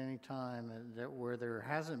 jump in any time, that where there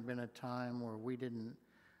hasn't been a time where we didn't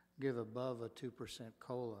give above a 2%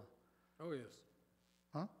 COLA. Oh, yes.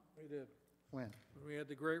 Huh? We did. When? When we had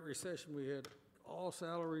the Great Recession, we had, all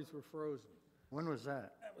salaries were frozen. When was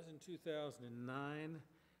that? That was in 2009,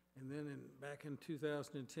 and then back in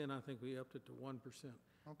 2010, I think we upped it to 1%.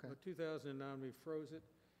 Okay. But 2009, we froze it.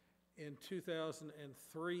 In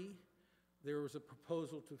 2003, there was a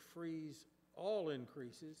proposal to freeze all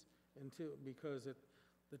increases because at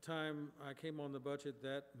the time I came on the budget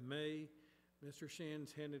that May, Mr.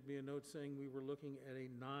 Shands handed me a note saying we were looking at a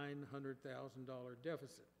 $900,000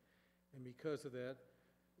 deficit. And because of that,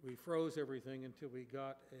 we froze everything until we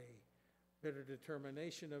got a better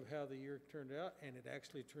determination of how the year turned out, and it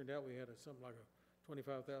actually turned out we had something like a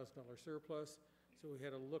 $25,000 surplus. So we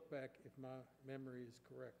had to look back, if my memory is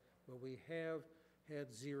correct. But we have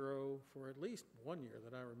had zero for at least 1 year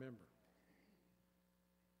that I remember.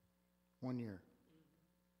 1 year.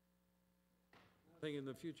 I think in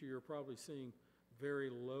the future you're probably seeing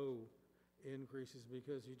very low increases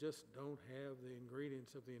because you just don't have the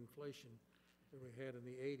ingredients of the inflation that we had in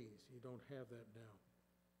the 80s. You don't have that now.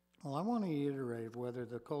 Well, I want to reiterate whether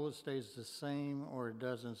the COLA stays the same or it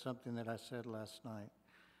doesn't, something that I said last night.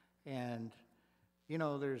 And, you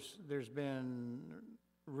know, there's been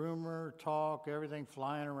rumor, talk, everything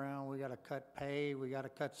flying around. We got to cut pay, we got to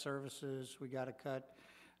cut services, we got to cut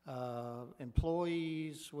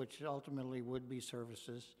employees, which ultimately would be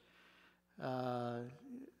services.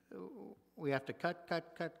 We have to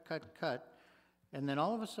cut. And then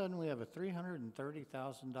all of a sudden, we have a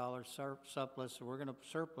 $330,000 surplus that we're going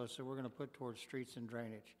to put towards streets and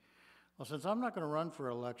drainage. Well, since I'm not going to run for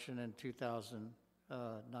election in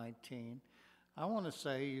 2019, I want to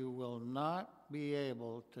say you will not be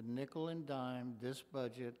able to nickel and dime this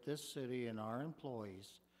budget, this city, and our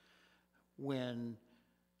employees when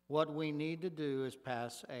what we need to do is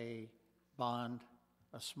pass a bond,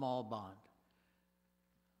 a small bond.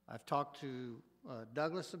 I've talked to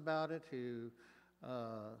Douglas about it, who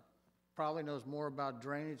probably knows more about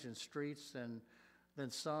drainage and streets than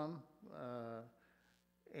some,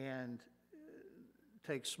 and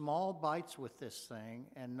take small bites with this thing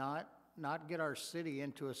and not get our city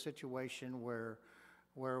into a situation where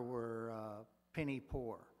we're penny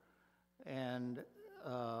poor. And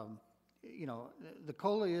you know, the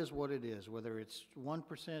COLA is what it is, whether it's 1%,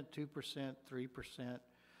 2%, 3%,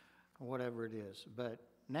 whatever it is. But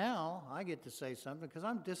now I get to say something because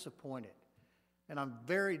I'm disappointed. And I'm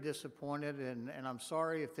very disappointed, and I'm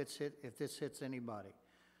sorry if this hits anybody.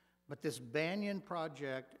 But this Banyan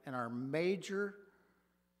project and our major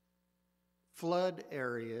flood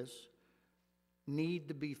areas need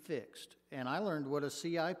to be fixed. And I learned what a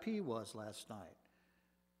CIP was last night.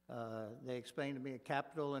 They explained to me a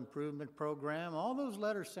capital improvement program. All those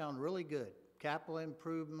letters sound really good. Capital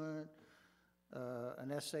improvement,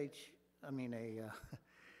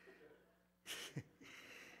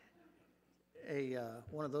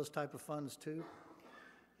 one of those type of funds too.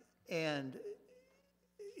 And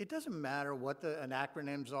it doesn't matter what the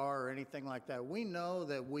acronyms are or anything like that. We know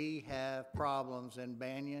that we have problems in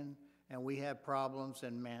Banyan and we have problems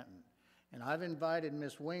in Manton. And I've invited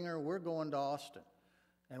Ms. Winger. We're going to Austin.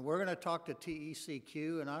 And we're going to talk to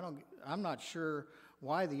TECQ, and I'm not sure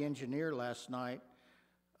why the engineer last night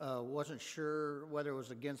wasn't sure whether it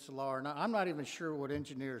was against the law or not. I'm not even sure what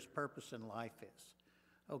engineer's purpose in life is,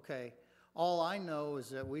 okay? All I know is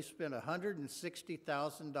that we spent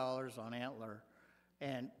 $160,000 on Antler,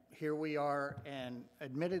 and here we are, and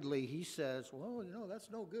admittedly, he says, well, you know, that's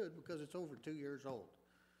no good because it's over 2 years old.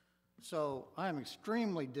 So I'm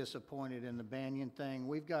extremely disappointed in the Banyan thing.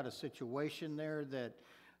 We've got a situation there that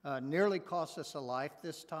nearly cost us a life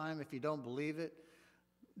this time. If you don't believe it,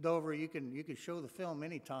 Dover, you can show the film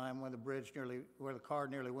anytime where the car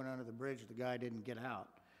nearly went under the bridge. The guy didn't get out.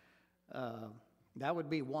 That would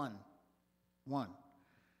be one.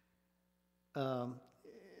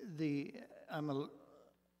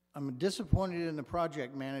 I'm disappointed in the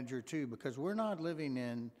project manager too, because we're not living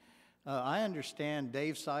in. I understand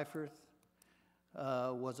Dave Seifert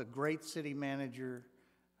was a great city manager.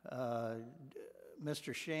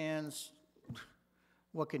 Mr. Shands,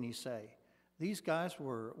 what can you say? These guys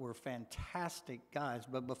were fantastic guys,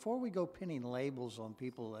 but before we go pinning labels on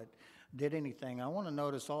people that did anything, I want to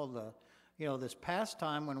notice all the, this past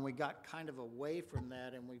time when we got kind of away from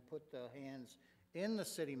that and we put the hands in the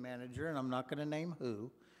city manager, and I'm not going to name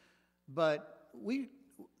who, but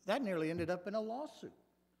that nearly ended up in a lawsuit.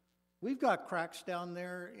 We've got cracks down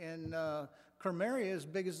there in Kermaria as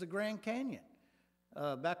big as the Grand Canyon.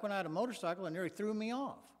 Back when I had a motorcycle, it nearly threw me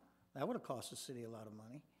off. That would have cost the city a lot of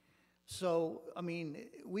money. So, I mean,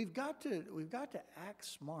 we've got to act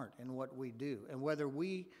smart in what we do, and whether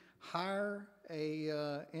we hire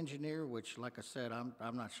a engineer, which, like I said,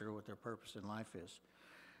 I'm not sure what their purpose in life is,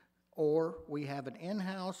 or we have an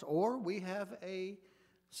in-house, or we have a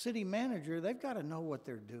city manager, they've got to know what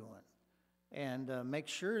they're doing, and make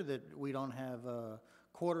sure that we don't have a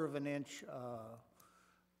 1/4 of an inch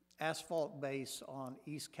asphalt base on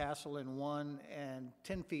East Castle in one, and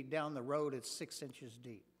 10 feet down the road, it's 6 inches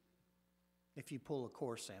deep if you pull a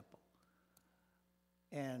core sample.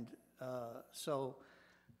 And so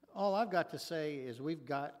all I've got to say is we've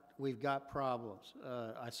got problems.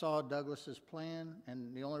 I saw Douglas's plan,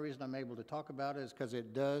 and the only reason I'm able to talk about it is because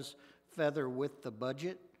it does feather with the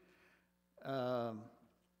budget. I've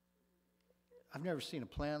never seen a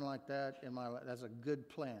plan like that in my life. That's a good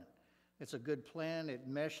plan. It's a good plan. It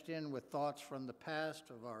meshed in with thoughts from the past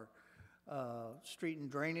of our street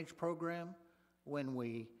and drainage program when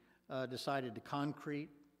we decided to concrete,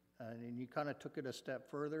 and you kind of took it a step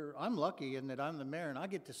further. I'm lucky in that I'm the mayor and I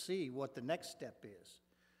get to see what the next step is.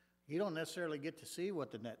 You don't necessarily get to see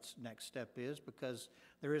what the next step is because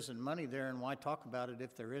there isn't money there, and why talk about it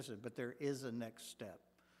if there isn't, but there is a next step.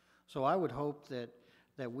 So I would hope that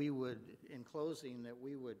we would, in closing, that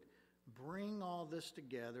we would bring all this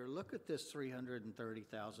together, look at this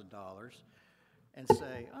 $330,000 and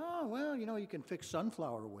say, oh, well, you can fix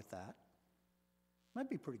sunflower with that. That'd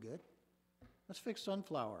be pretty good. Let's fix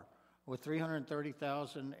sunflower with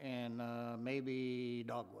 $330,000 and maybe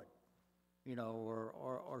dogwood,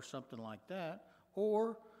 or something like that.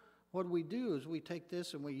 Or what we do is we take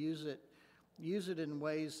this and we use it in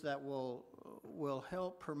ways that will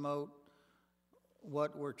help promote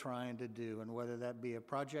what we're trying to do, and whether that be a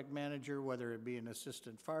project manager, whether it be an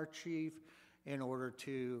assistant fire chief, in order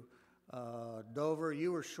to Dover,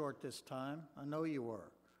 you were short this time. I know you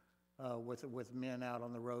were. With men out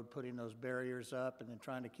on the road putting those barriers up and then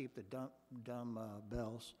trying to keep the dumb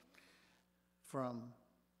bells from,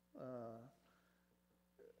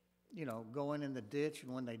 going in the ditch,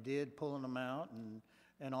 and when they did, pulling them out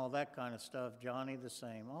and all that kind of stuff. Johnny, the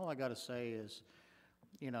same. All I got to say is,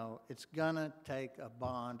 it's gonna take a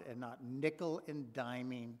bond and not nickel and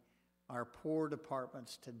diming our poor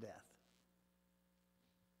departments to death.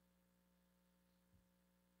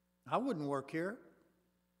 I wouldn't work here.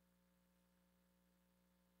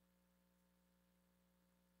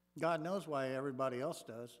 God knows why everybody else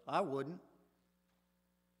does. I wouldn't.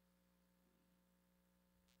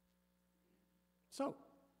 So,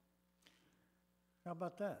 how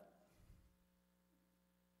about that?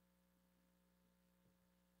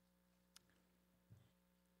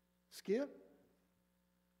 Skip?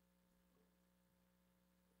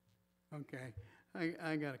 Okay,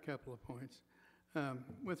 I got a couple of points.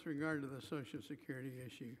 With regard to the Social Security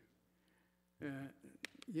issue,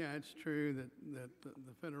 yeah, it's true that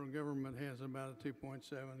the federal government has about a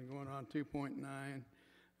 2.7, going on 2.9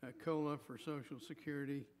 COLA for Social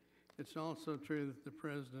Security. It's also true that the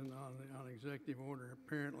president on executive order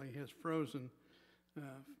apparently has frozen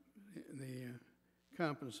the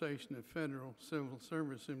compensation of federal civil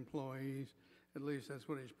service employees. At least that's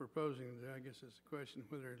what he's proposing to do. I guess it's a question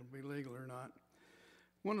whether it'll be legal or not.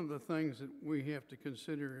 One of the things that we have to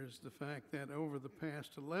consider is the fact that over the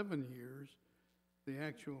past 11 years, the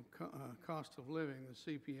actual cost of living, the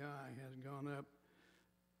CPI, has gone up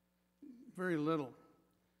very little,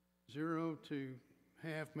 0 to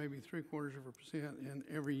half, maybe 3/4% in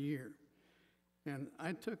every year. And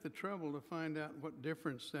I took the trouble to find out what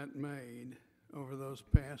difference that made over those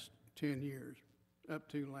past 10 years, up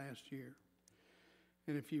to last year.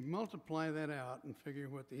 And if you multiply that out and figure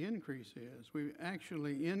what the increase is, we've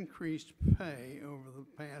actually increased pay over the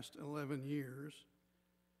past 11 years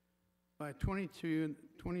by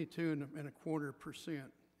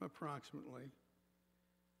 22.25% approximately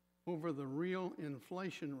over the real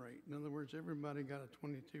inflation rate. In other words, everybody got a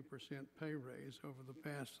 22% pay raise over the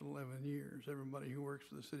past 11 years, everybody who works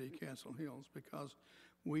for the city of Castle Hills, because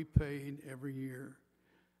we paid every year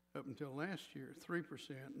up until last year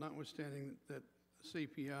 3%, notwithstanding that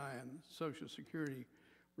CPI and Social Security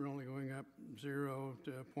were only going up 0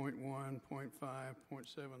 to 0.1, 0.5,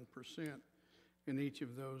 0.7% in each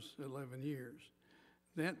of those 11 years.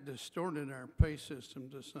 that distorted our pay system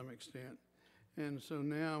to some extent. And so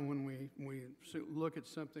now when we look at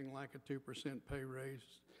something like a 2% pay raise,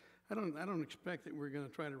 I don't expect that we're going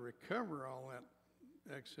to try to recover all that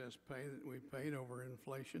excess pay that we paid over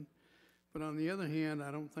inflation. But on the other hand,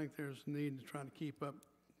 I don't think there's a need to try to keep up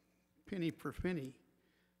penny per penny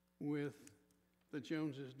with the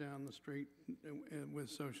Joneses down the street with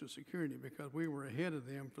Social Security, because we were ahead of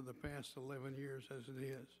them for the past 11 years as it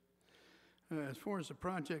is. As far as the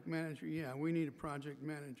project manager, yeah, we need a project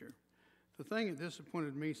manager. The thing that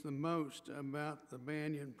disappointed me the most about the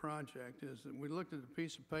Banyan project is that we looked at a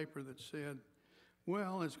piece of paper that said,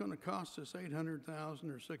 well, it's going to cost us $800,000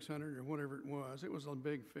 or $600,000 or whatever it was. It was a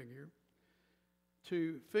big figure.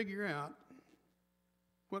 To figure out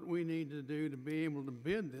what we need to do to be able to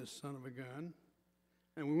bid this son of a gun,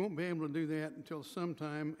 and we won't be able to do that until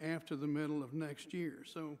sometime after the middle of next year.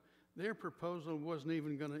 So their proposal wasn't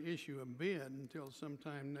even going to issue a bid until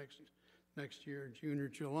sometime next year, June or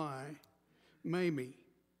July, maybe,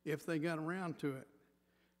 if they got around to it.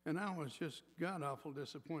 And I was just god-awful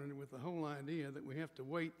disappointed with the whole idea that we have to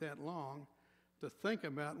wait that long to think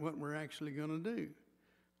about what we're actually going to do.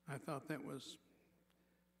 I thought that was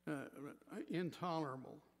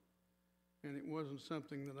intolerable, and it wasn't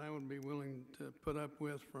something that I would be willing to put up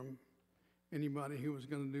with from anybody who was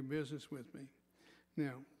going to do business with me.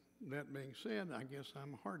 Now, that being said, I guess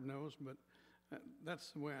I'm hard-nosed, but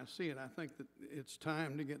that's the way I see it. I think that it's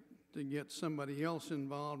time to get somebody else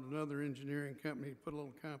involved, another engineering company, put a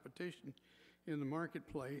little competition in the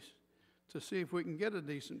marketplace to see if we can get a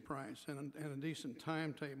decent price and a decent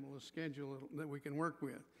timetable, a schedule that we can work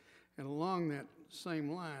with. And along that same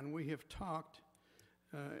line, we have talked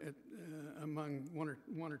among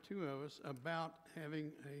one or two of us about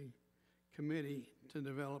having a committee to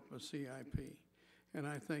develop a CIP. And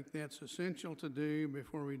I think that's essential to do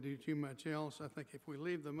before we do too much else. I think if we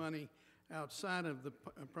leave the money outside of the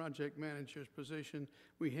project manager's position,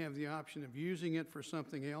 we have the option of using it for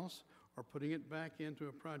something else or putting it back into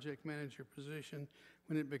a project manager position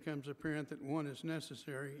when it becomes apparent that one is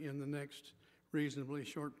necessary in the next reasonably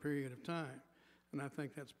short period of time. And I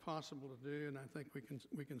think that's possible to do, and I think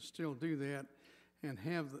we can still do that and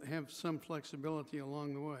have some flexibility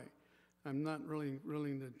along the way. I'm not really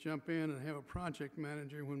willing to jump in and have a project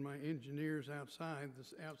manager when my engineers outside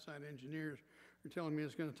engineers are telling me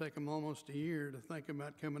it's going to take them almost a year to think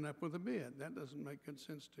about coming up with a bid. That doesn't make good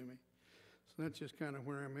sense to me. So that's just kind of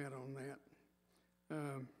where I'm at on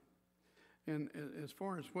that. And as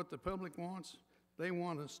far as what the public wants, they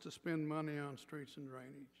want us to spend money on streets and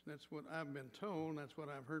drainage. That's what I've been told, and that's what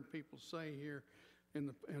I've heard people say here in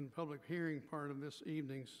the public hearing part of this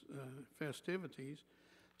evening's festivities.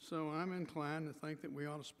 So I'm inclined to think that we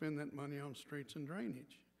ought to spend that money on streets and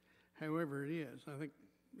drainage, however it is. I think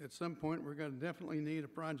at some point we're going to definitely need a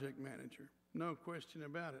project manager, no question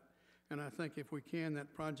about it. And I think if we can,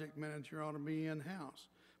 that project manager ought to be in-house.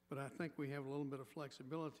 But I think we have a little bit of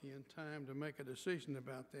flexibility and time to make a decision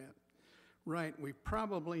about that. Right, we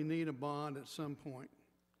probably need a bond at some point.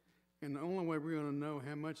 And the only way we're going to know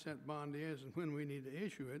how much that bond is and when we need to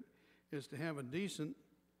issue it is to have a decent,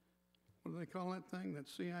 what do they call that thing, that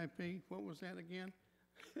CIP? What was that again?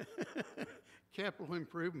 Capital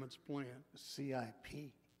Improvements Plan.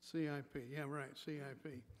 CIP. CIP, yeah, right,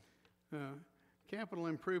 CIP. Capital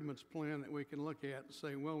Improvements Plan that we can look at and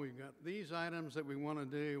say, well, we've got these items that we want to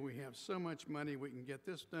do. We have so much money, we can get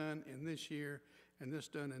this done in this year and this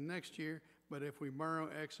done in next year. But if we borrow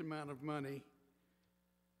X amount of money,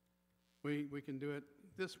 we can do it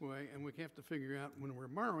this way. And we have to figure out when we're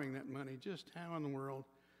borrowing that money, just how in the world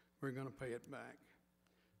we're going to pay it back.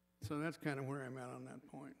 So that's kind of where I'm at on that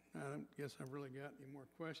point. I don't guess I've really got any more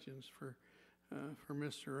questions for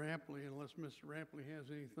Mr. Rapley, unless Mr. Rapley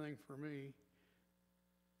has anything for me.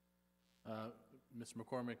 Mr.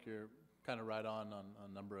 McCormick, you're kind of right on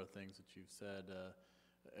a number of things that you've said.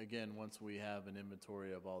 Again, once we have an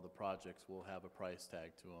inventory of all the projects, we'll have a price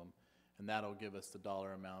tag to them, and that'll give us the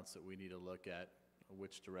dollar amounts that we need to look at,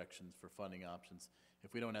 which directions for funding options.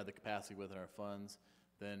 If we don't have the capacity within our funds,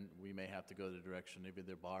 then we may have to go the direction of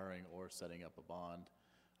either borrowing or setting up a bond.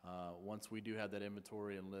 Once we do have that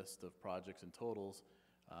inventory and list of projects and totals,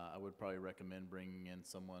 I would probably recommend bringing in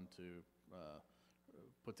someone to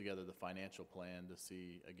put together the financial plan to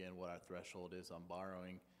see, again, what our threshold is on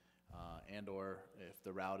borrowing, and or if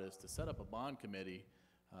the route is to set up a bond committee.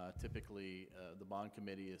 Typically, the bond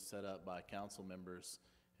committee is set up by council members,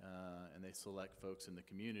 and they select folks in the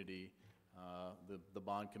community. The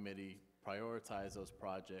bond committee prioritize those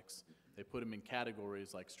projects. They put them in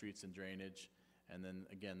categories like streets and drainage, and then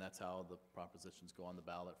again, that's how the propositions go on the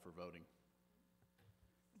ballot for voting.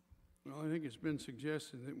 Well, I think it's been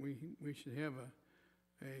suggested that we should have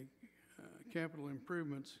a capital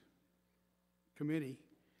improvements committee,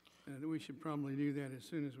 and we should probably do that as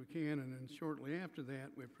soon as we can, and then shortly after that,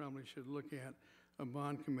 we probably should look at a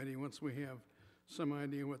bond committee once we have some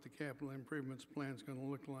idea what the capital improvements plan is going to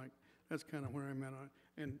look like. That's kind of where I'm at on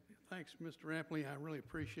it. And thanks, Mr. Rapley, I really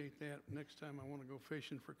appreciate that. Next time I want to go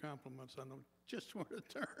fishing for compliments, I know just where to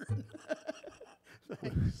turn.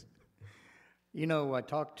 Thanks. You know, I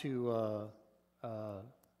talked to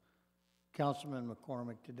Councilman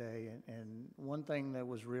McCormick today, and one thing that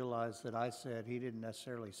was realized that I said, he didn't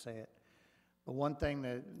necessarily say it, but one thing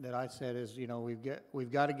that I said is, you know,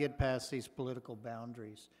 we've got to get past these political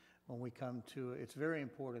boundaries when we come to, it's very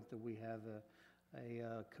important that we have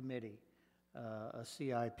a committee, a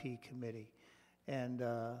CIP committee. And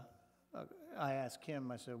I asked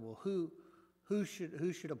him, I said, well, who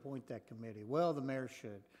should appoint that committee? Well, the mayor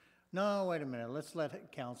should. No, wait a minute, let's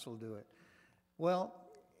let council do it. Well,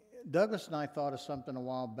 Douglas and I thought of something a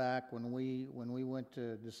while back when we went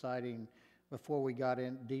to deciding, before we got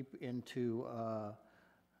in deep into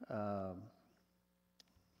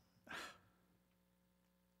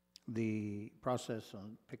the process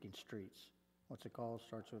on picking streets. What's it called?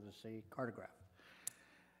 Starts with a C, cartograph.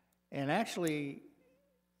 And actually,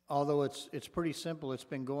 although it's pretty simple, it's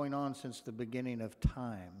been going on since the beginning of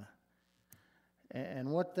time.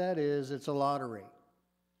 And what that is, it's a lottery.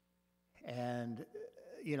 And,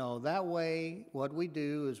 you know, that way, what we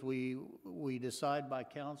do is we decide by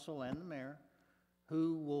council and the mayor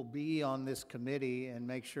who will be on this committee and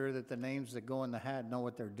make sure that the names that go in the hat know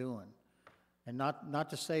what they're doing. And not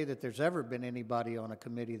to say that there's ever been anybody on a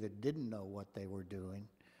committee that didn't know what they were doing.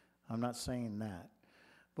 I'm not saying that.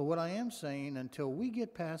 But what I am saying, until we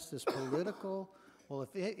get past this political, well,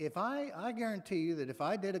 if I guarantee you that if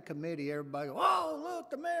I did a committee, everybody go, oh, look,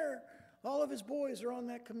 the mayor, all of his boys are on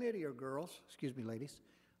that committee, or girls, excuse me, ladies.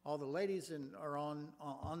 All the ladies are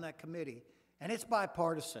on that committee, and it's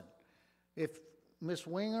bipartisan. If Miss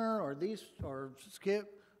Winger or Skip,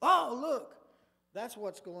 oh, look, that's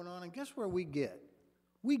what's going on, and guess where we get?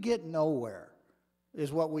 We get nowhere,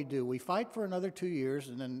 is what we do. We fight for another 2 years,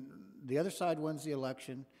 and then the other side wins the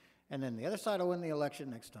election, and then the other side will win the election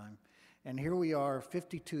next time. And here we are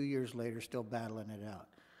 52 years later still battling it out.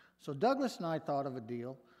 So Douglas and I thought of a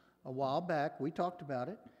deal a while back. We talked about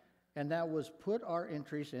it, and that was put our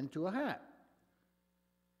entries into a hat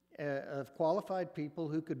of qualified people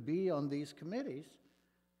who could be on these committees,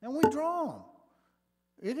 and we draw them.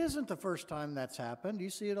 It isn't the first time that's happened.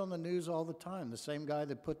 You see it on the news all the time. The same guy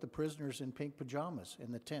that put the prisoners in pink pajamas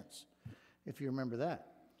in the tents, if you remember that.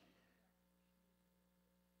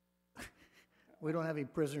 We don't have any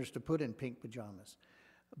prisoners to put in pink pajamas.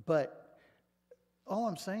 But all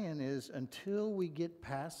I'm saying is, until we get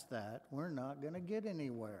past that, we're not going to get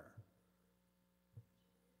anywhere.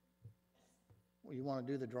 Well, you want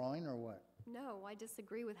to do the drawing or what? No, I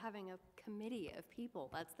disagree with having a committee of people.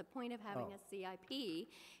 That's the point of having a CIP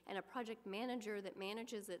and a project manager that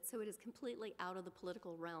manages it so it is completely out of the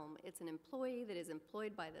political realm. It's an employee that is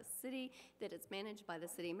employed by the city, that is managed by the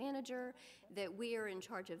city manager, that we are in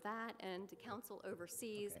charge of that, and the council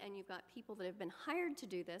oversees, and you've got people that have been hired to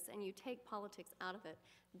do this, and you take politics out of it.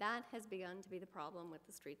 That has begun to be the problem with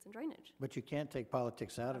the streets and drainage. But you can't take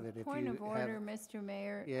politics out of it if you have... Point of order, Mr.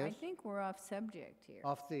 Mayor. Yes? I think we're off subject here.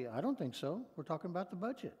 I don't think so. We're talking about the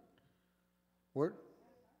budget. We're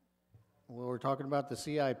talking about the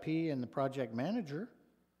CIP and the project manager,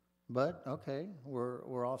 but okay,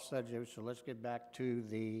 we're off subject, so let's get back to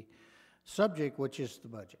the subject, which is the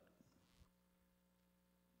budget.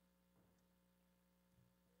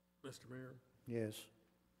 Mr. Mayor, Yes.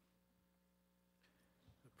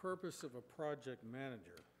 the purpose of a project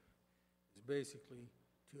manager is basically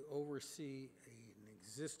to oversee an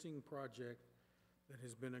existing project that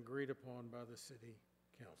has been agreed upon by the city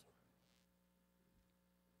council.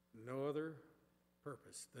 No other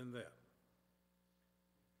purpose than that.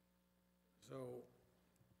 So,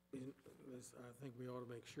 I think we ought to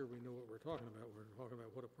make sure we know what we're talking about. We're talking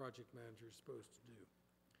about what a project manager is supposed to do.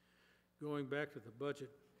 Going back to the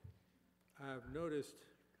budget, I've noticed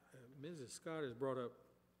Mrs. Scott has brought up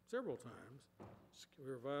several times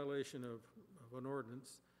we're a violation of an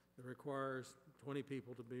ordinance that requires 20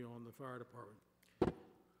 people to be on the fire department.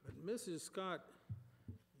 But Mrs. Scott,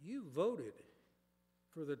 you voted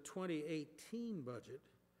for the 2018 budget,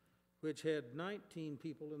 which had 19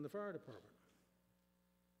 people in the fire department.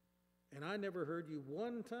 And I never heard you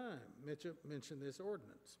one time mention this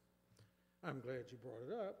ordinance. I'm glad you brought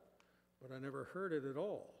it up, but I never heard it at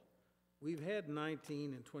all. We've had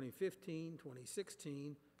 19 in 2015,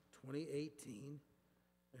 2016, 2018,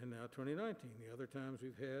 and now 2019. The other times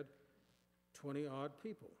we've had 20-odd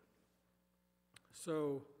people.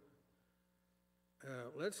 So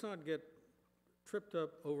let's not get tripped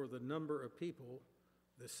up over the number of people.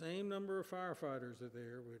 The same number of firefighters are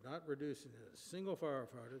there. We're not reducing it. A single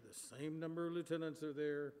firefighter, the same number of lieutenants are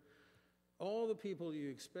there. All the people you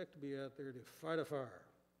expect to be out there to fight a fire,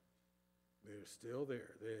 they're still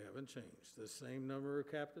there. They haven't changed. The same number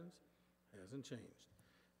of captains hasn't changed.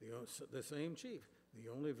 The same chief. The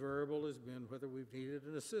only variable has been whether we've needed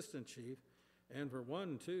an assistant chief. And for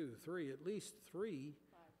 1, 2, 3, at least 3,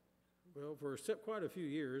 well, for quite a few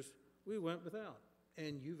years, we went without.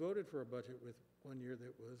 And you voted for a budget with 1 year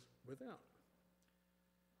that was without.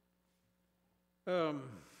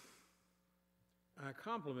 I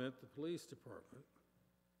compliment the police department,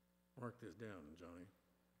 mark this down, Johnny,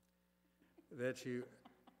 that you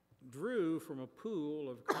drew from a pool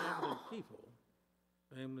of competent people,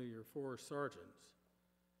 namely your 4 sergeants,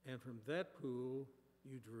 and from that pool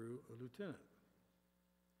you drew a lieutenant.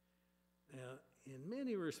 Now, in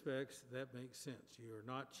many respects, that makes sense. You are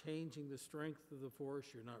not changing the strength of the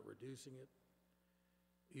force, you're not reducing it.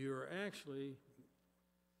 You're actually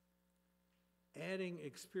adding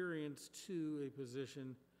experience to a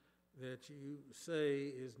position that you say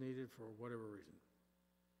is needed for whatever reason.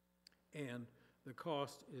 And the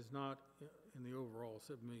cost is not in the overall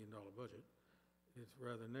 $7 million budget. It's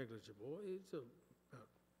rather negligible. It's about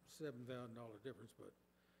 $7,000 difference, but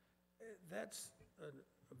that's a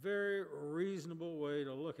very reasonable way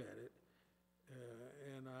to look at it,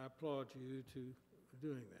 and I applaud you to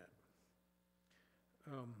doing that.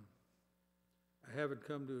 I haven't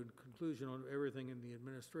come to a conclusion on everything in the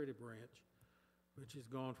administrative branch, which has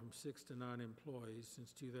gone from 6 to 9 employees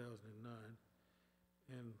since 2009.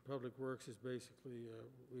 And Public Works is basically,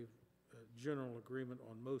 we've general agreement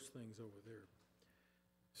on most things over there.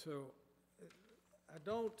 So I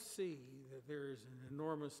don't see that there is an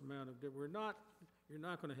enormous amount of, you're not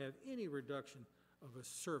going to have any reduction of a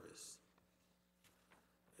service.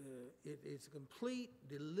 It's a complete,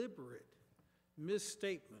 deliberate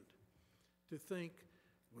misstatement to think,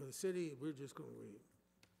 well, the city, we're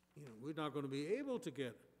not going to be able to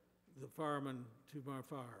get the fireman to my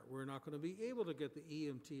fire. We're not going to be able to get the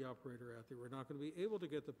EMT operator out there. We're not going to be able to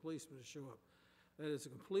get the policeman to show up. That is a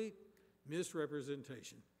complete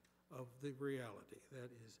misrepresentation of the reality.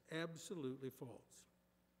 That is absolutely false.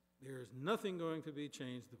 There is nothing going to be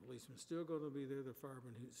changed. The policeman's still going to be there. The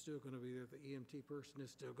fireman is still going to be there. The EMT person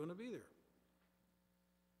is still going to be there.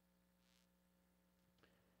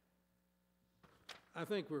 I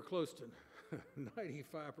think we're close to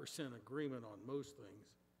 95% agreement on most things,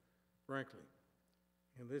 frankly.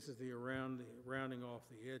 And this is the rounding off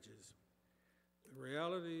the edges. The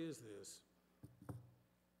reality is this.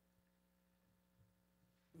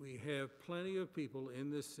 We have plenty of people in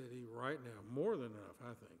this city right now, more than enough,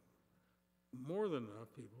 I think, more than enough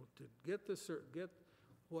people to get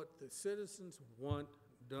what the citizens want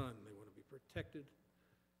done. They want to be protected.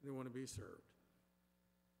 They want to be served.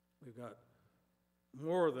 We've got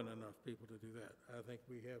more than enough people to do that. I think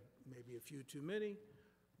we have maybe a few too many,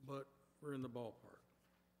 but we're in the ballpark.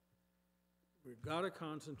 We've got to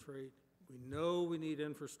concentrate. We know we need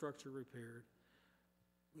infrastructure repaired.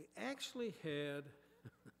 We actually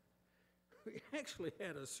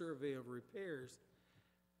had a survey of repairs,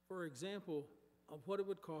 for example, of what it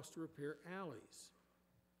would cost to repair alleys.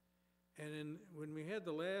 And when we had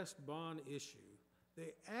the last bond issue,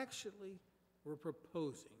 they actually were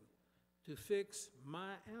proposing to fix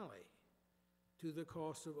my alley to the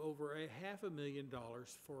cost of over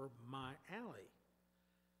 $500,000 for my alley,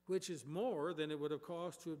 which is more than it would have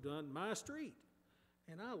cost to have done my street.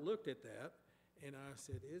 And I looked at that and I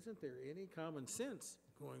said, isn't there any common sense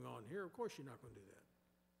going on here? Of course you're not going to do that.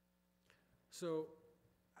 So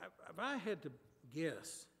if I had to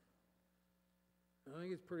guess, I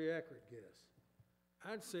think it's a pretty accurate guess,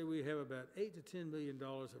 I'd say we have about $8 to $10 million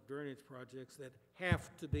of drainage projects that have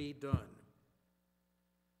to be done.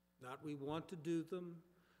 Not we want to do them,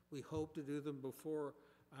 we hope to do them before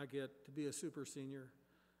I get to be a super senior,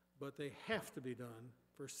 but they have to be done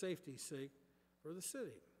for safety's sake for the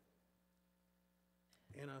city.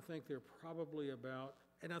 And I think they're probably about,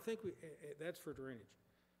 and I think that's for drainage.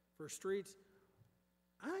 For streets,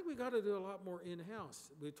 I think we got to do a lot more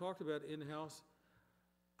in-house. We talked about in-house.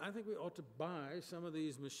 I think we ought to buy some of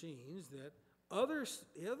these machines that other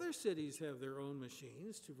cities have their own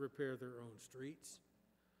machines to repair their own streets.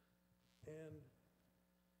 And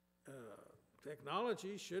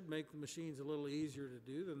technology should make the machines a little easier to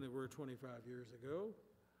do than they were 25 years ago.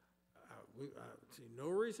 I see no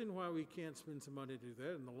reason why we can't spend some money to do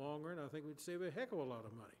that. In the long run, I think we'd save a heck of a lot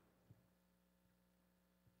of money.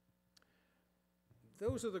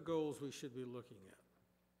 those are the goals we should be looking at.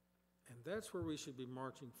 And that's where we should be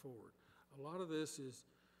marching forward. A lot of this is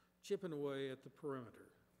chipping away at the perimeter.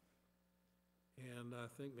 And I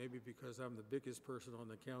think maybe because I'm the biggest person on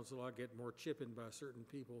the council, I get more chipping by certain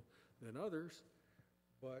people than others.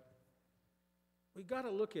 But we got to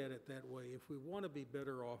look at it that way if we want to be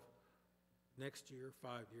better off next year,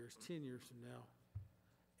 5 years, 10 years from now,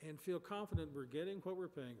 and feel confident we're getting what we're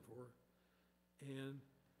paying for, and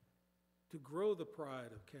to grow the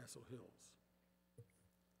pride of Castle Hills.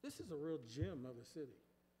 This is a real gem of a city.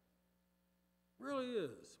 Really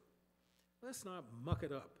is. Let's not muck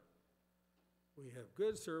it up. We have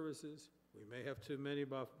good services. We may have too many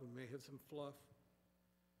buff. We may have some fluff.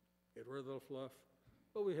 Get rid of the fluff.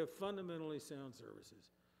 But we have fundamentally sound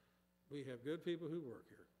services. We have good people who work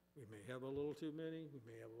here. We may have a little too many. We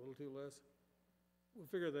may have a little too less. We'll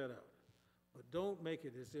figure that out. But don't make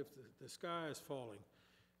it as if the sky is falling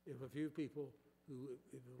if a few people who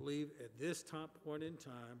believe at this point in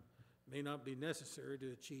time may not be necessary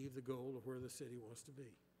to achieve the goal of where the city wants to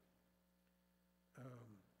be.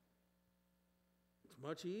 It's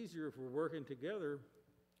much easier if we're working together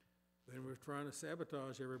than we're trying to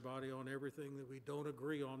sabotage everybody on everything that we don't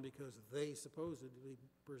agree on because they supposedly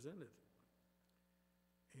presented.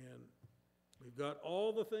 And we've got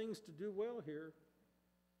all the things to do well here.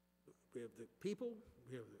 We have the people,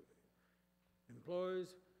 we have the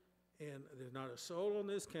employees, and there's not a soul on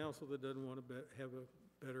this council that doesn't want to have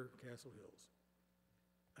a better Castle Hills.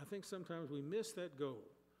 I think sometimes we miss that goal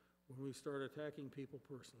when we start attacking people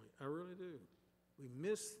personally. I really do. We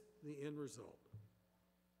miss the end result.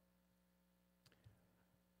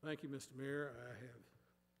 Thank you, Mr. Mayor.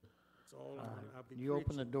 That's all I'll be You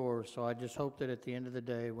open the preaching. door, so I just hope that at the end of the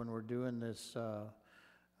day, when we're doing this,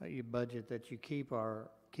 your budget, that you keep our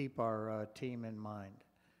team in mind.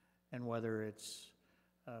 And whether it's,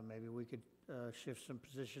 maybe we could shift some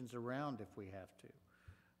positions around if we have to,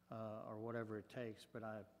 or whatever it takes. But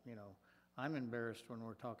I'm embarrassed when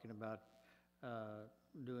we're talking about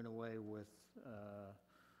doing away with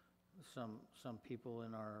some people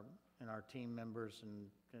in our team members and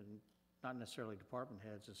not necessarily department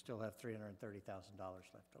heads that still have $330,000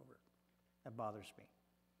 left over. That bothers me.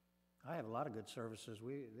 I have a lot of good services.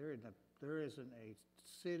 There isn't a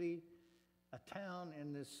city, a town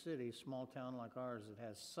in this city, small town like ours, that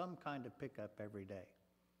has some kind of pickup every day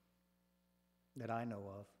that I know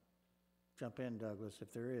of. Jump in, Douglas,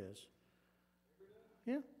 if there is.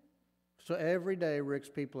 Yeah. So every day, Rick's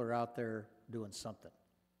people are out there doing something.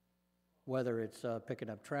 Whether it's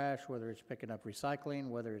picking up trash, whether it's picking up recycling,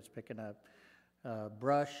 whether it's picking up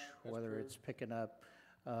brush, whether it's picking up,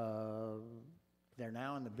 they're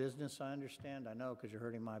now in the business, I understand. I know, because you're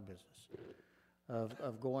hurting my business,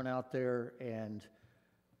 of going out there and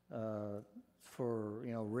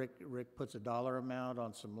Rick puts a dollar amount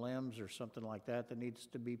on some limbs or something like that needs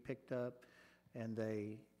to be picked up, and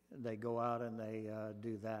they go out and they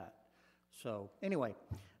do that. So anyway,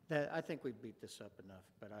 I think we beat this up enough,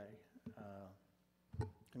 but I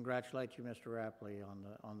congratulate you, Mr. Rapley,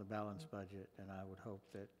 on the balanced budget, and I would hope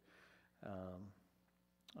that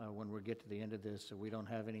when we get to the end of this, that we don't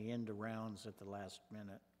have any end rounds at the last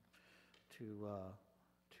minute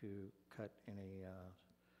to cut any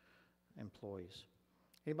employees.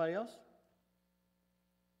 Anybody else?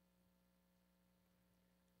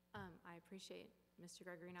 I appreciate Mr.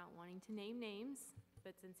 Gregory not wanting to name names,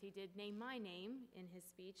 but since he did name my name in his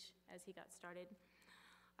speech as he got started,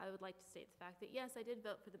 I would like to state the fact that, yes, I did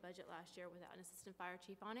vote for the budget last year without an assistant fire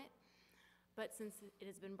chief on it, but since it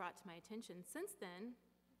has been brought to my attention since then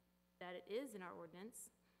that it is in our ordinance,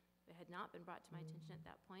 it had not been brought to my attention at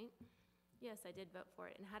that point, yes, I did vote for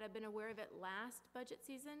it. And had I been aware of it last budget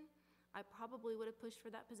season, I probably would have pushed for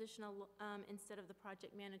that position instead of the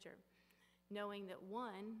project manager, knowing that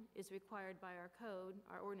one is required by our code,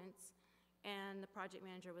 our ordinance, and the project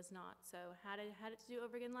manager was not. So had I had it to do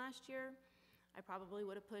over again last year, I probably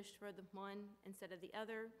would have pushed for the one instead of the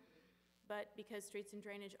other. But because streets and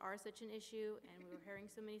drainage are such an issue, and we were hearing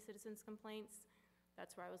so many citizens' complaints,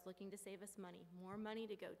 that's where I was looking to save us money. More money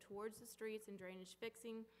to go towards the streets and drainage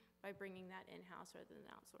fixing by bringing that in-house rather than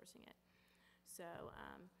outsourcing it. So,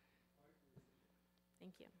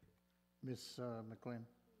 thank you. Ms. McLean?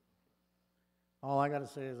 All I got to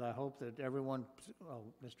say is I hope that everyone,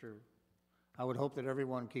 I would hope that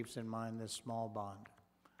everyone keeps in mind this small bond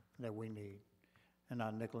that we need, and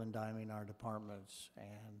not nickel and diming our departments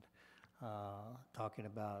and talking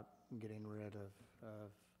about getting rid of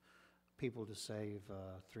people to save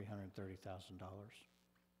 $330,000.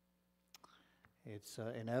 It's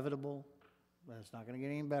inevitable, but it's not going to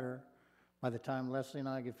get any better. By the time Leslie and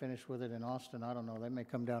I get finished with it in Austin, I don't know, they may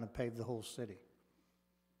come down and pave the whole city.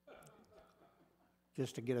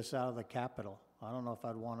 just to get us out of the Capitol. I don't know if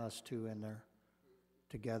I'd want us two in there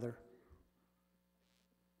together.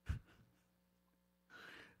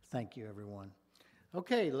 Thank you, everyone.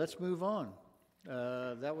 Okay, let's move on.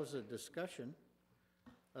 That was a discussion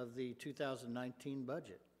of the 2019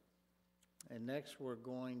 budget. And next, we're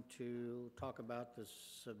going to talk about the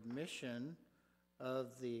submission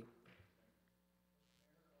of the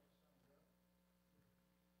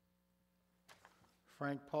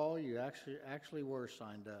Frank Paul, you actually were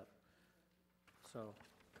signed up. So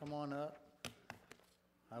come on up.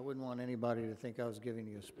 I wouldn't want anybody to think I was giving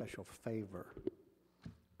you a special favor.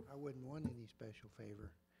 I wouldn't want any special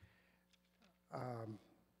favor.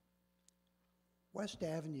 West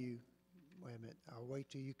Avenue, wait a minute, I'll wait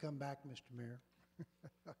till you come back, Mr. Mayor.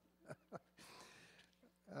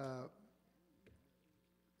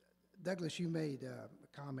 Douglas, you made a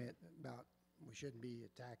comment about we shouldn't be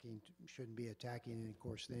attacking, and of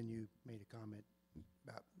course then you made a comment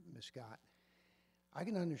about Ms. Scott. I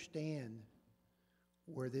can understand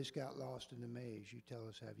where this got lost in the maze. You tell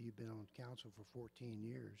us, have you been on council for 14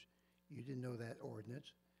 years? You didn't know that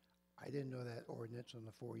ordinance. I didn't know that ordinance on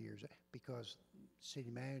the 4 years because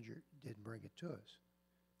city manager didn't bring it to us,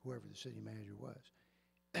 whoever the city manager was.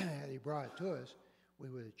 Had he brought it to us,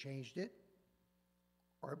 we would have changed it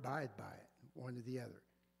or abide by it, one or the other.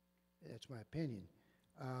 That's my opinion.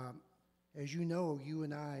 As you know, you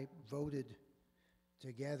and I voted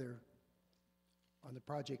together on the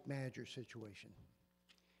project manager situation.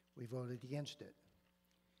 We voted against it.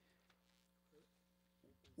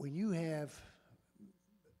 When you have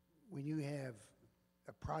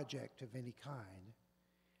a project of any kind,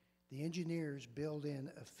 the engineers build in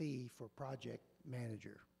a fee for project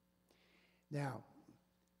manager. Now,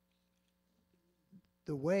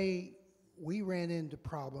 the way we ran into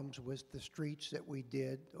problems with the streets that we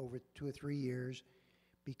did over 2 or 3 years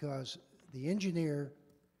because the engineer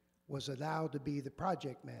was allowed to be the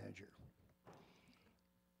project manager.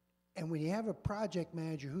 And when you have a project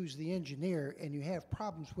manager who's the engineer and you have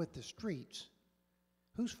problems with the streets,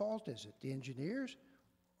 whose fault is it? The engineers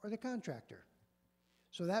or the contractor?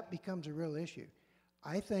 So that becomes a real issue.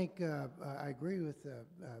 I think I agree with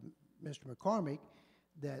Mr. McCormick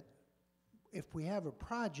that if we have a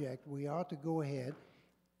project, we ought to go ahead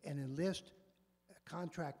and enlist a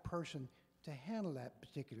contract person to handle that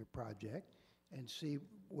particular project and see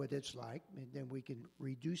what it's like, and then we can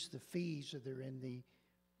reduce the fees that are in the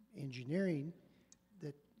engineering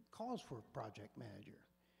that calls for a project manager.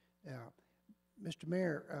 Now, Mr.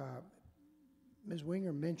 Mayor, Ms.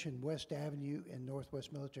 Winger mentioned West Avenue and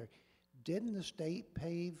Northwest Military. Didn't the state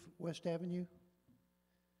pave West Avenue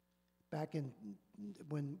back in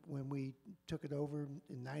when we took it over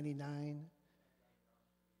in '99?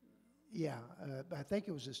 Yeah, I think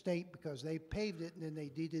it was the state because they paved it and then they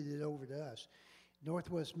deeded it over to us.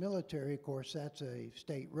 Northwest Military, of course, that's a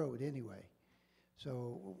state road anyway.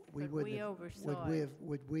 So we But wouldn't we have, oversaw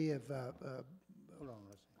would we have, Hold on,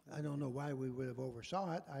 listen. I don't know why we would have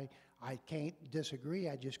oversaw it. I can't disagree,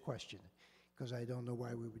 I just question it, because I don't know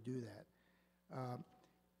why we would do that.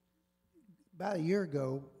 About a year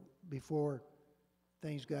ago, before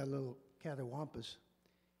things got a little catawampus,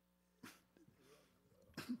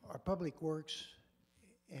 our Public Works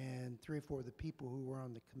and 3 or 4 of the people who were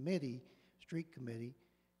on the committee, street committee,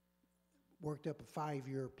 worked up a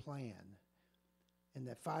 5-year plan. And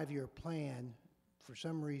that 5-year plan, for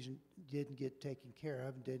some reason, didn't get taken care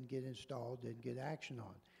of, didn't get installed, didn't get action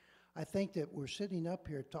on. I think that we're sitting up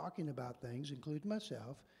here talking about things, including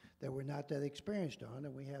myself, that we're not that experienced on,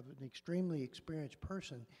 and we have an extremely experienced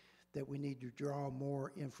person that we need to draw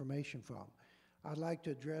more information from. I'd like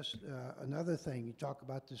to address another thing. You talk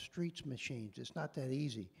about the streets machines. It's not that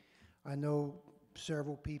easy. I know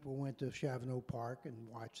several people went to Chavano Park and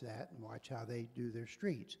watched that and watched how they do their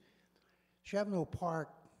streets. Chavano Park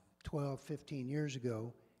 12, 15 years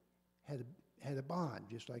ago had a bond,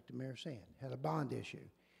 just like the mayor's saying, had a bond issue.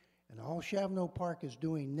 And all Chavano Park is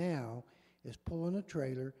doing now is pulling a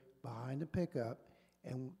trailer behind a pickup,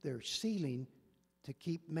 and they're sealing to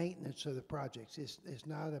keep maintenance of the projects. It's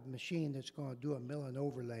not a machine that's going to do a mill and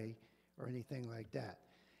overlay or anything like that.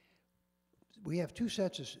 We have two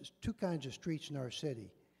kinds of streets in our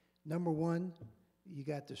city. Number one, you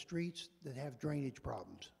got the streets that have drainage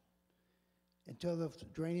problems. Until the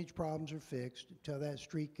drainage problems are fixed, until that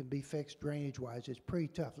street can be fixed drainage-wise, it's pretty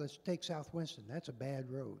tough. Let's take South Winston. That's a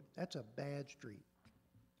bad road. That's a bad street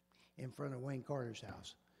in front of Wayne Carter's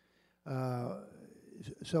house.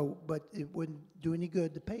 But it wouldn't do any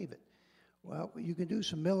good to pave it. Well, you can do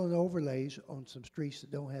some mill and overlays on some streets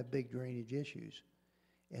that don't have big drainage issues.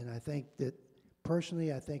 And I think that,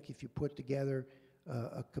 personally, I think if you put together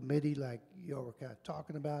a committee like y'all were kind of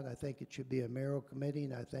talking about. I think it should be a mayoral committee,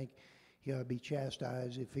 and I think he ought to be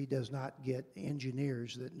chastised if he does not get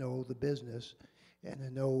engineers that know the business and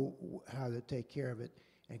that know how to take care of it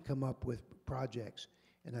and come up with projects.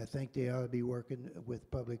 And I think they ought to be working with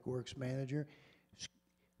Public Works Manager.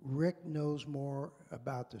 Rick knows more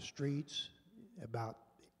about the streets, about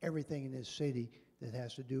everything in this city that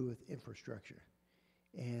has to do with infrastructure.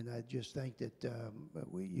 And I just think that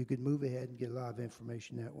you could move ahead and get a lot of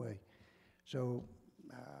information that way. So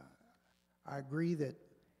I agree that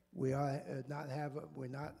we ought not have,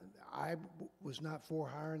 I was not for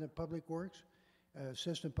hiring a Public Works,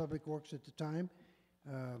 Assistant Public Works at the time.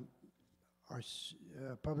 Our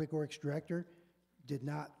Public Works Director did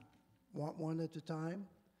not want one at the time.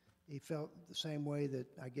 He felt the same way that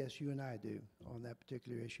I guess you and I do on that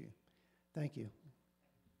particular issue. Thank you.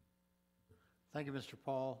 Thank you, Mr.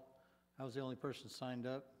 Paul. I was the only person signed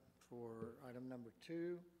up for item number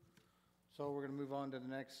 2. So we're going to move on to the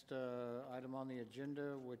next item on the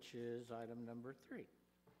agenda, which is item number 3.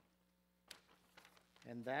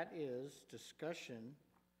 And that is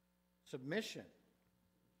submission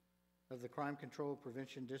of the Crime Control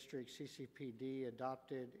Prevention District CCPD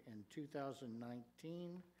adopted in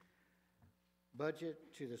 2019 budget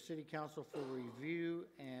to the City Council for review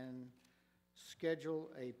and schedule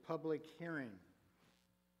a public hearing.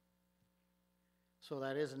 So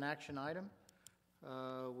that is an action item.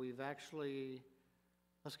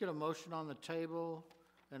 Let's get a motion on the table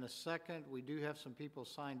and a second. We do have some people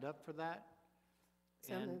signed up for that.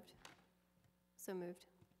 So moved. So moved.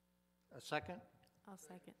 A second? I'll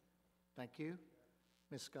second. Thank you,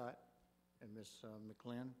 Ms. Scott and Ms.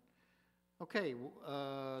 McLean. Okay,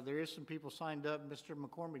 there is some people signed up. Mr.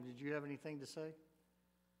 McCormick, did you have anything to say?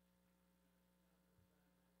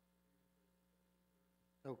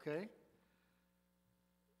 Okay.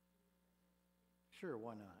 Sure,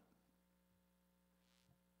 why not?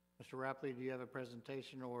 Mr. Rapley, do you have a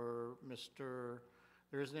presentation, or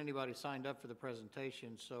there isn't anybody signed up for the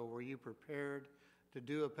presentation, so were you prepared to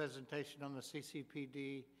do a presentation on the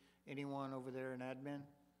CCPD? Anyone over there in admin?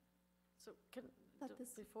 So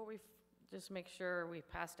before we just make sure we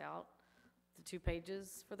passed out the 2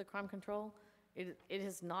 pages for the crime control, it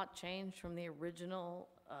has not changed from the original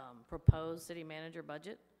proposed city manager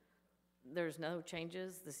budget. There's no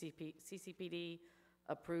changes. The CCPD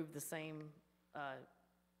approved the same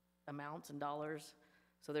amounts and dollars,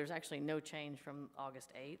 so there's actually no change from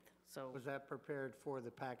August 8th. So Was that prepared for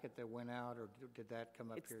the packet that went out, or did that come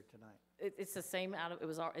up here tonight? it's the same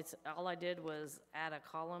all I did was add a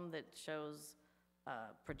column that shows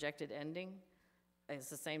projected ending. It's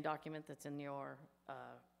the same document that's in your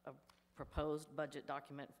proposed budget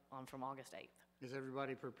document from August 8th. Is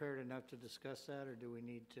everybody prepared enough to discuss that, or do we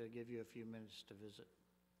need to give you a few minutes to visit?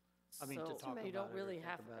 To So talk about it. you don't really or think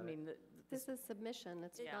have, about I it? mean, This is submission,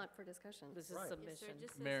 it's Yeah. not for discussion. this is Right. Yes, sir, submission. it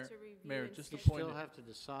just Mayor- says to review Mayor, and just to You schedule- point still have to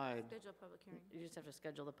decide. schedule a public hearing. You just have to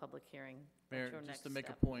schedule the public hearing. That's Mayor, your just next to make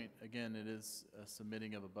a step. point, again, it is a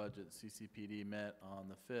submitting of a budget. CCPD met on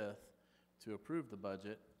the 5th to approve the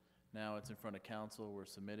budget. Now it's in front of council, we're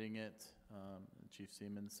submitting it, Chief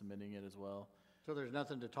Seaman's submitting it as well. So there's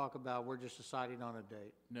nothing to talk about, we're just deciding on a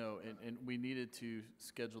date. No, and we needed to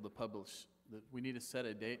schedule we need to set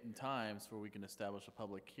a date and times where we can establish a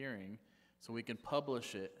public hearing, so we can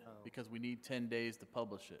publish it, because we need 10 days to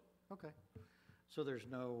publish it. Okay. So there's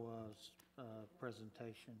no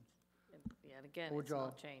presentation. Yeah, and again, Would it's not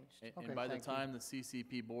y'all- changed. And Okay, by the thank you. time the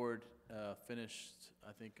CCP board finished,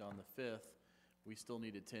 I think on the 5th, we still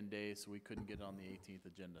needed 10 days, so we couldn't get it on the 18th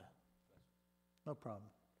agenda. No problem.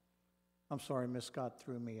 I'm sorry, Ms. Scott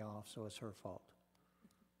threw me off, so it's her fault.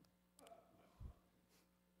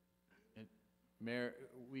 And Mayor,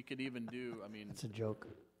 we could even do, I mean, It's a joke.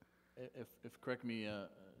 correct me,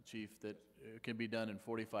 Chief, that it can be done in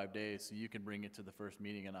 45 days, so you can bring it to the first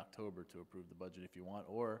meeting in October to approve the budget if you want,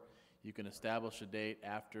 or you can establish a date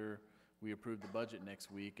after we approve the budget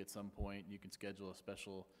next week. At some point, you can schedule a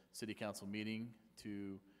special city council meeting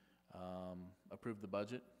to approve the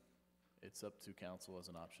budget. It's up to council as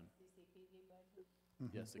an option.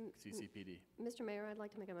 Yes, the CCPD. Mr. Mayor, I'd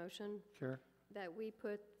like to make a motion Sure. that we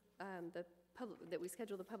put that we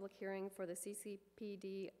schedule the public hearing for the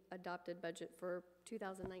CCPD adopted budget for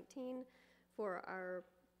 2019 for our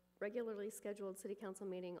regularly scheduled city council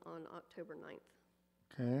meeting on October 9th.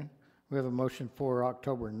 Okay. We have a motion for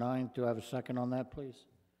October 9th. Do I have a second on that, please?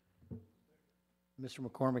 Mr.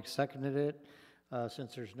 McCormick seconded it.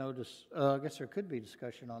 Since there's no, I guess there could be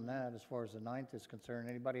discussion on that as far as the 9th is concerned.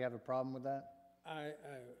 Anybody have a problem with that? I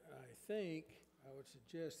think I would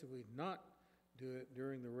suggest that we not do it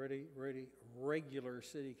during the regular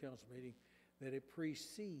city council meeting, that it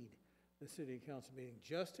precede the city council meeting,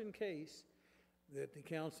 just in case that the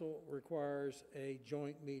council requires a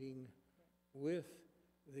joint meeting with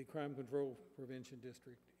the Crime Control Prevention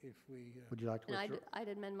District if we, Would you like to And withdraw? I'd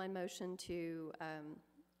amend my motion to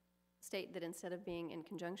state that instead of being in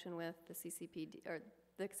conjunction with the CCPD, or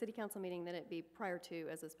the city council meeting, that it be prior to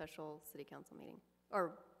as a special city council meeting.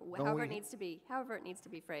 Or however it needs to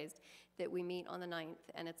be phrased, that we meet on the 9th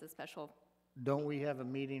and it's a special. Don't we have a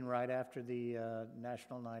meeting right after the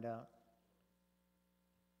National Night Out?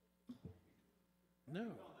 no.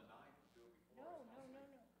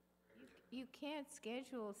 You can't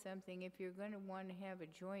schedule something if you're going to want to have a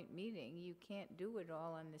joint meeting. You can't do it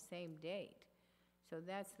all on the same date. So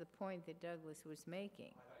that's the point that Douglas was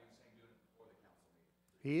making.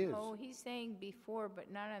 He is. Oh, he's saying before, but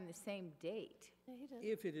not on the same date.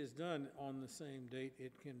 If it is done on the same date,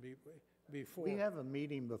 it can be before. We have a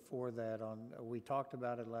meeting before that on, we talked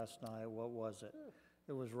about it last night. What was it?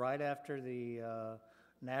 It was right after the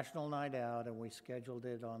National Night Out, and we scheduled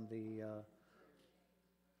it on the,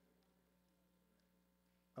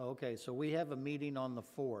 okay, so we have a meeting on the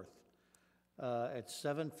 4th at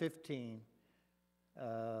 7:15.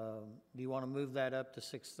 Do you want to move that up to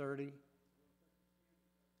 6:30?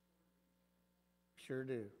 Sure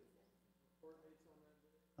do.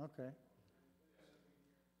 Okay.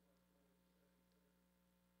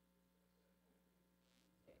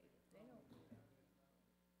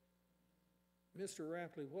 Mr.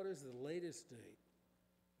 Rapley, what is the latest date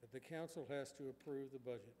that the council has to approve the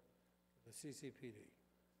budget for the CCPD?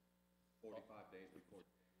 45 days before.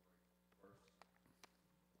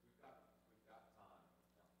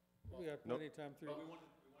 We got plenty of time through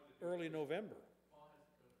early November.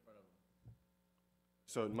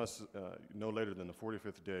 So it must, no later than the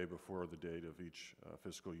 45th day before the date of each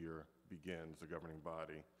fiscal year begins, the governing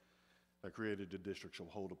body that created the district shall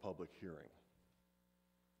hold a public hearing.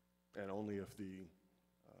 And only if the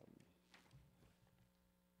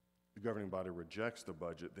governing body rejects the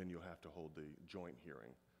budget, then you'll have to hold the joint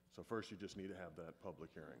hearing. So first, you just need to have that public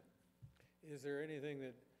hearing. Is there anything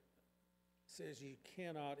that says you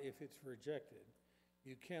cannot, if it's rejected,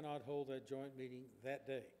 you cannot hold that joint meeting that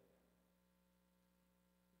day?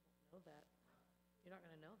 Know that. You're not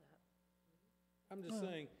gonna know that. I'm just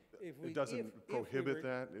saying, if we. It doesn't if we prohibit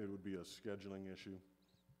that, it would be a scheduling issue.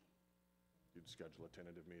 You'd schedule a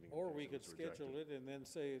tentative meeting. in Or case we it could was rejected. schedule it and then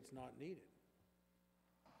say it's not needed.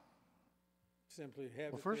 Simply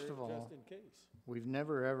have Well, it first there of all, just in case. We've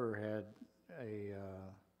never, ever had a,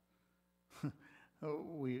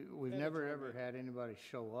 we've never, ever had anybody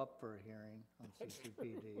show up for a hearing on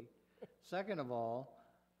CCPD. Second of all,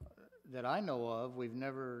 that I know of, we've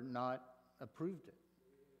never not approved it.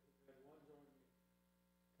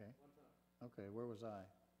 Okay, okay, where was I?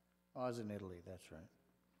 Oh, I was in Italy, that's right.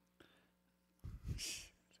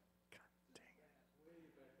 God dang it.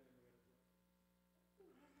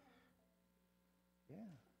 Yeah,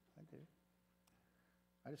 I do.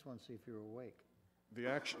 I just want to see if you're awake. The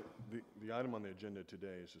action, the item on the agenda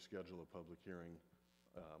today is to schedule a public hearing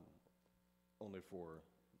only for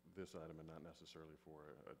this item and not necessarily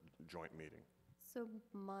for a joint meeting. So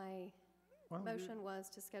my Why don't we do- motion was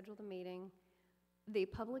to schedule the meeting, the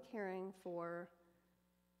public hearing for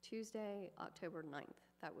Tuesday, October 9th.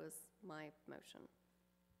 That was my motion.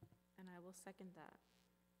 And I will second that.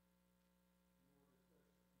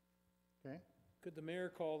 Okay, Could the mayor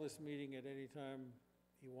call this meeting at any time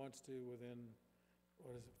he wants to within,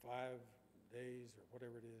 what is it, 5 days or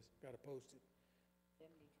whatever it is? Got to post it.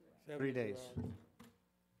 3 72 days. hours.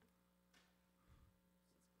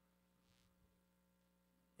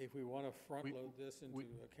 If we want to front-load this into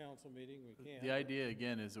a council meeting, we can. The idea,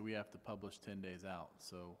 again, is that we have to publish 10 days out.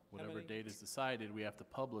 So whatever many? date is decided, we have to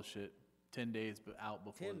publish it 10 days out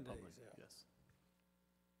before 10 the public. days out. Yes.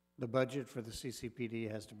 the budget for the CCPD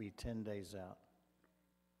has to be 10 days out.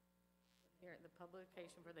 Here, the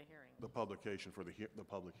publication for the hearing. The publication for the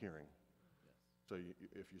public hearing. So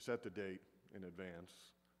if you set the date in advance,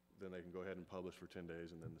 then they can go ahead and publish for 10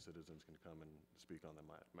 days, and then the citizens can come and speak on the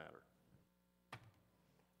matter.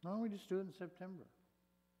 Why don't we just do it in September?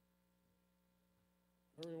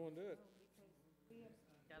 However you want to do it.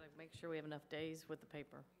 Gotta make sure we have enough days with the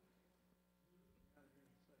paper.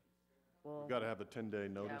 Well, We've got to have a 10-day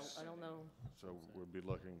yeah, notice. I don't know. So we'll be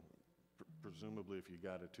looking, presumably if you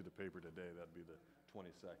got it to the paper today, that'd be the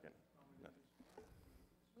 22nd.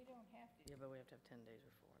 We don't have to. Yeah, but we have to have 10 days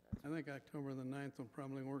before that. I think October the 9th will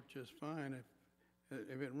probably work just fine.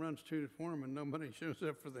 If it runs true to form and nobody shows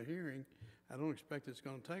up for the hearing, I don't expect it's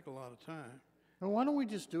going to take a lot of time. Well, why don't we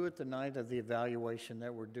just do it the night of the evaluation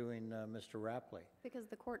that we're doing, Mr. Rapley? Because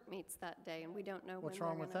the court meets that day and we don't know when What's they're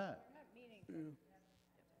wrong with gonna- that?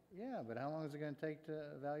 Yeah, but how long is it gonna take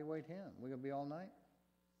to evaluate him? We gonna be all night?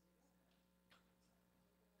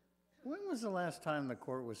 When was the last time the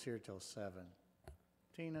court was here till 7?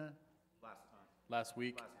 Tina, Last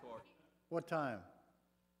week. what time?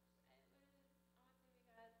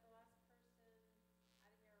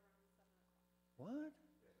 What?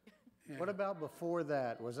 Yeah. What about before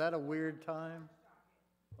that? Was that a weird time?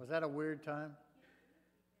 Was that a weird time?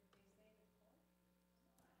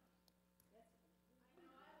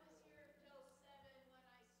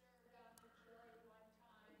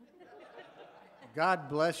 God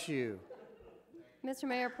bless you. Mr.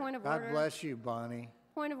 Mayor, point of God order. bless you, Bonnie.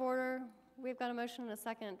 Point of order. We've got a motion and a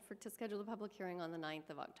second to schedule the public hearing on the 9th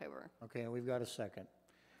of October. Okay, we've got a second.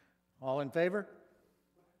 All in favor?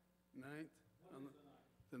 9th?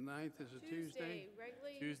 The 9th is a Tuesday?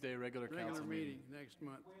 Tuesday, regular council meeting. Next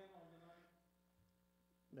month.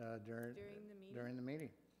 During the meeting.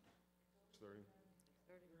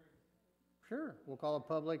 Sure, we'll call a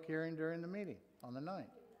public hearing during the meeting on the 9th.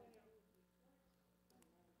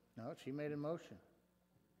 No, she made a motion.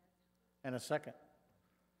 And a second.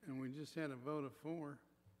 And we just had a vote of 4.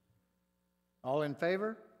 All in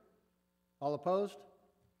favor? All opposed?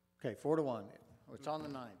 Okay, 4-1. It's on the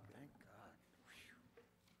 9th. Thank God.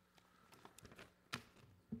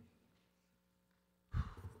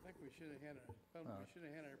 I think we should have had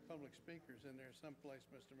our public speakers in there someplace,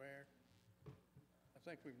 Mr. Mayor. I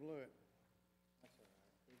think we blew it. That's all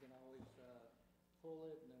right. We can always pull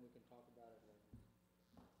it, and then we can talk about it later.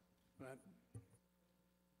 But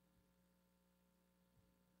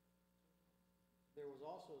There was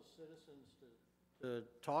also citizens to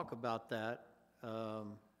talk about that,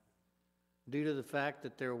 due to the fact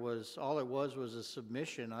that there was, all it was a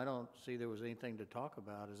submission. I don't see there was anything to talk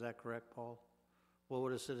about. Is that correct, Paul? What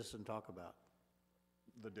would a citizen talk about?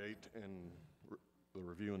 The date and the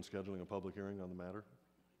review and scheduling a public hearing on the matter?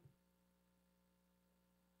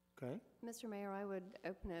 Okay. Mr. Mayor, I would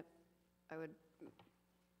open it,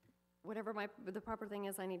 whatever the proper thing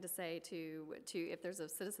is I need to say to, if there's a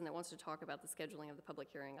citizen that wants to talk about the scheduling of the public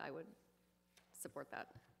hearing, I would support that.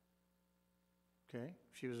 Okay.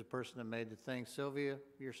 She was the person that made the thing. Sylvia,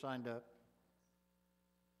 you're signed up.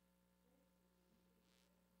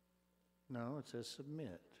 No, it says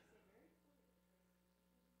submit.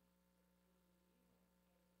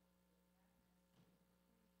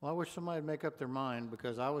 Well, I wish somebody would make up their mind,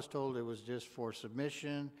 because I was told it was just for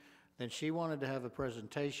submission. Then she wanted to have a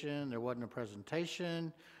presentation. There wasn't a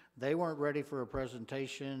presentation. They weren't ready for a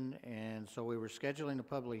presentation, and so we were scheduling a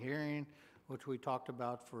public hearing, which we talked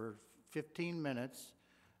about for 15 minutes,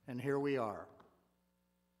 and here we are.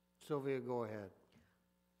 Sylvia, go ahead.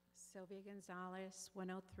 Sylvia Gonzalez,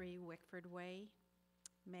 103 Wickford Way,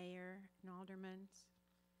 Mayor and Aldermen,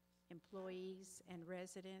 employees and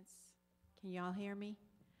residents. Can y'all hear me?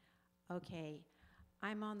 Okay,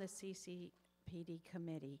 I'm on the CCPD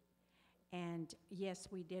committee, and yes,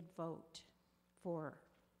 we did vote for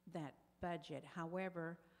that budget.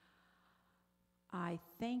 However, I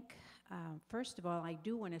think, first of all, I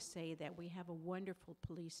do want to say that we have a wonderful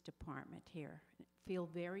police department here. Feel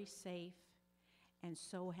very safe and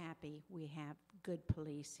so happy we have good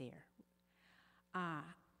police here.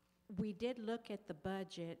 We did look at the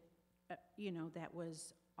budget, that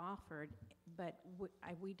was offered, but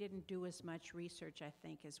we didn't do as much research, I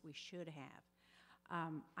think, as we should have.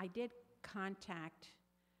 I did contact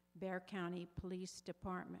Bexar County Police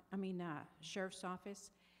Department, Sheriff's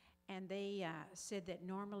Office, and they said that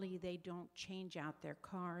normally they don't change out their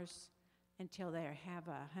cars until they have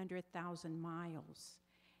 100,000 miles.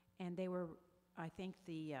 And they were, I think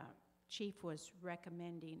the chief was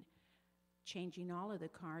recommending changing all of the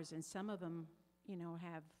cars, and some of them,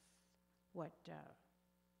 have,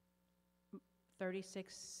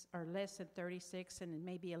 36 or less than 36, and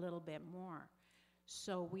maybe a little bit more.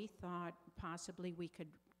 So we thought possibly we could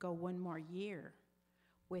go one more year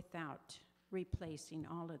without replacing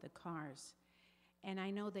all of the cars. And I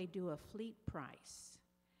know they do a fleet price.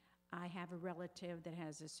 I have a relative that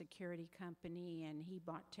has a security company, and he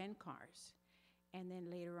bought 10 cars. And then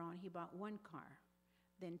later on, he bought 1 car,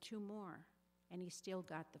 then 2 more, and he still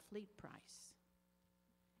got the fleet price.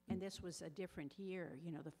 And this was a different year,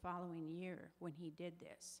 the following year when he did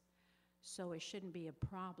this. So it shouldn't be a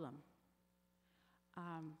problem.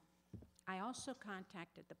 I also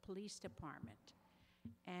contacted the police department,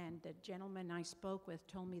 and the gentleman I spoke with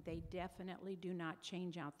told me they definitely do not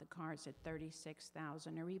change out the cars at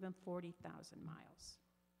 36,000 or even 40,000 miles.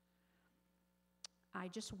 I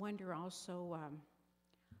just wonder also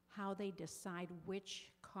how they decide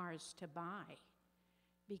which cars to buy,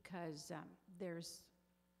 because there's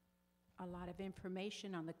a lot of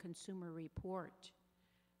information on the consumer report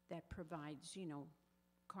that provides,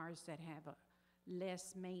 cars that have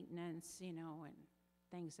less maintenance, and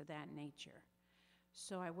things of that nature.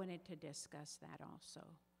 So I wanted to discuss that also.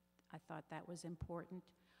 I thought that was important.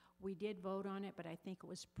 We did vote on it, but I think it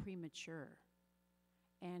was premature.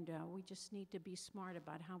 And we just need to be smart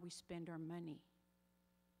about how we spend our money.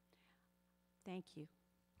 Thank you.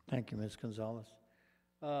 Thank you, Ms. Gonzalez.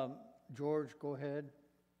 George, go ahead.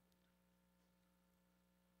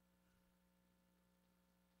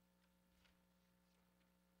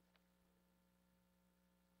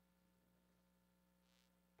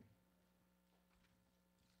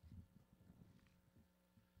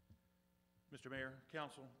 Mr. Mayor,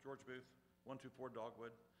 Council, George Booth, 124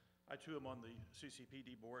 Dogwood. I too am on the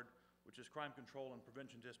CCPD board, which is Crime Control and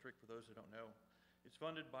Prevention District, for those who don't know. It's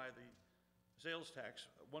funded by the sales tax.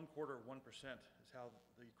 1/4 of 1% is how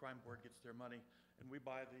the crime board gets their money. And we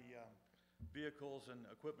buy the vehicles and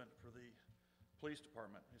equipment for the police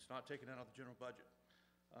department. It's not taken out of the general budget.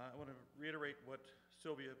 I want to reiterate what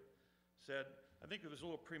Sylvia said. I think it was a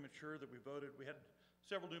little premature that we voted. We had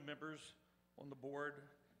several new members on the board,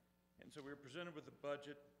 and so we were presented with the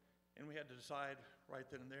budget, and we had to decide right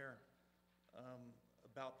then and there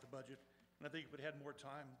about the budget. And I think if we'd had more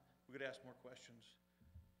time, we could ask more questions.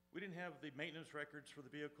 We didn't have the maintenance records for the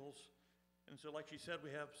vehicles, and so like she said,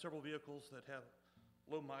 we have several vehicles that have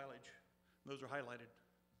low mileage, and those are highlighted.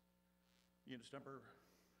 Units number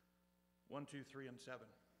 1, 2, 3, and 7.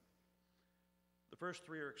 The first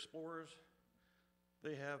 3 are Explorers.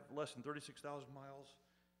 They have less than 36,000 miles,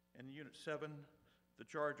 and Unit 7, the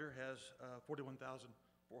Charger, has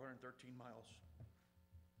 41,413 miles.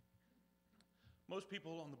 Most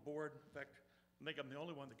people on the board, in fact, I think I'm the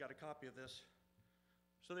only one that got a copy of this,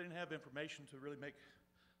 so they didn't have information to really make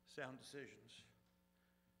sound decisions.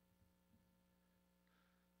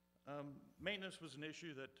 Maintenance was an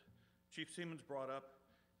issue that Chief Siemens brought up,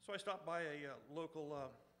 so I stopped by a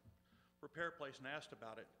local repair place and asked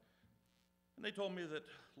about it. And they told me that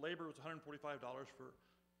labor was $145 for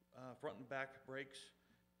front and back brakes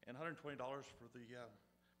and $120 for the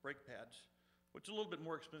brake pads, which is a little bit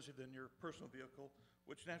more expensive than your personal vehicle,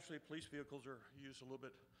 which naturally police vehicles are used a little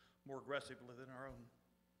bit more aggressively than our own.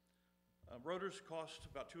 Rotors cost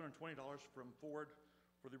about $220 from Ford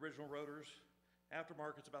for the original rotors.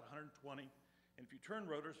 Aftermarket's about $120. And if you turn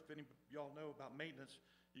rotors, if any of y'all know about maintenance,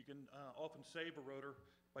 you can often save a rotor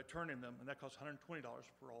by turning them, and that costs $120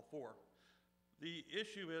 for all 4. The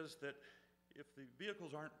issue is that if the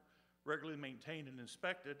vehicles aren't regularly maintained and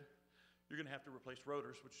inspected, you're going to have to replace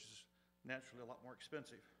rotors, which is naturally a lot more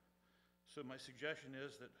expensive. So my suggestion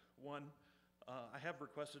is that, one, I have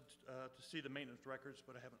requested to see the maintenance records,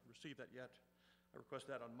 but I haven't received that yet. I request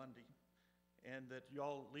that on Monday. And that you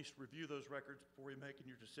all at least review those records before you're making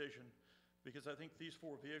your decision, because I think these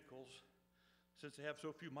 4 vehicles, since they have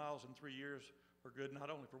so few miles in 3 years, are good not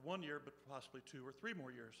only for 1 year, but possibly 2 or 3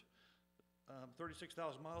 more years.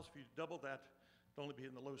 36,000 miles, if you double that, it'd only be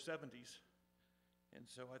in the low 70s. And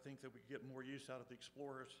so I think that we could get more use out of the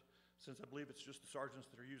Explorers, since I believe it's just the sergeants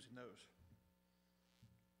that are using those.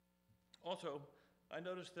 Also, I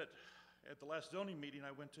noticed that at the last zoning meeting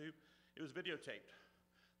I went to, it was videotaped.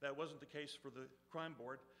 That wasn't the case for the crime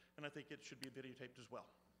board, and I think it should be videotaped as well.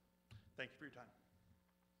 Thank you for your time.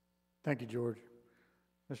 Thank you, George.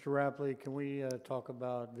 Mr. Rapley, can we talk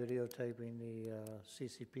about videotaping the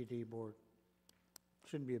CCPD board?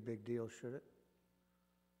 Shouldn't be a big deal, should it?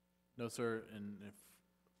 No, sir, and if,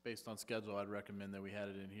 based on schedule, I'd recommend that we had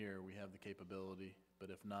it in here. We have the capability, but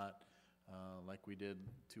if not, like we did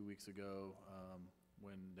 2 weeks ago,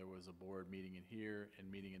 when there was a board meeting in here and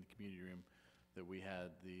meeting in the community room, that we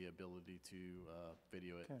had the ability to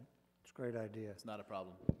video it. Okay, it's a great idea. It's not a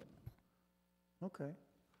problem. Okay.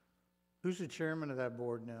 Who's the chairman of that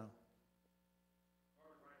board now?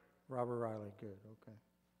 Robert Riley, good, okay.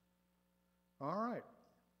 All right.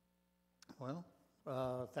 Well,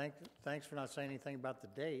 thanks for not saying anything about the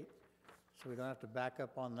date, so we don't have to back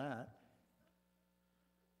up on that.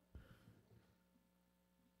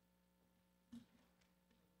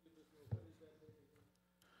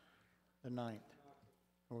 The 9th.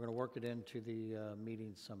 We're going to work it into the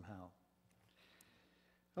meeting somehow.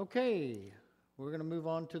 Okay, we're going to move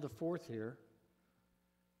on to the 4th here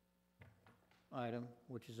item,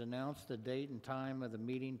 which is announce the date and time of the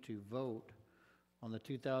meeting to vote on the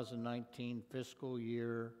 2019 fiscal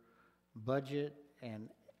year budget and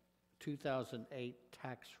 2008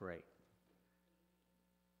 tax rate,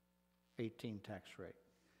 18 tax rate.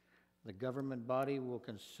 The government body will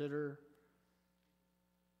consider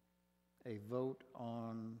a vote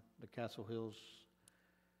on the Castle Hills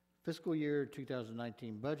fiscal year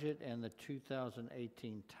 2019 budget and the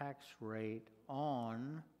 2018 tax rate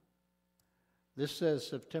on, this says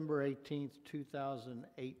September 18th,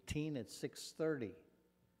 2018 at 6:30.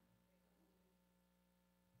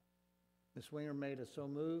 Ms. Winger made a so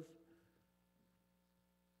move.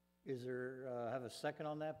 Is there, have a second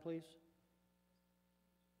on that, please?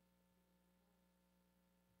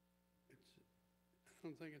 I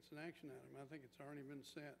don't think it's an action item. I think it's already been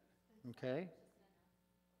set. Okay.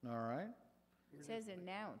 All right. It says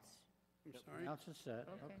announce. I'm sorry? Announce and set,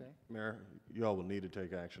 Okay. okay. Mayor, you all will need to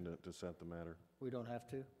take action to set the matter. We don't have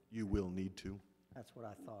to? You will need to. That's what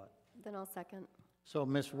I thought. Then I'll second. So,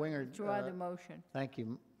 Ms. Winger. Draw the motion. Thank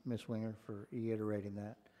you, Ms. Winger, for reiterating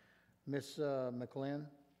that. Ms. McLean,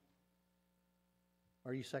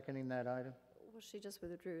 are you seconding that item? Well, she just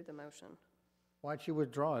withdrew the motion. Why'd you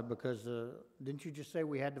withdraw it? Because, didn't you just say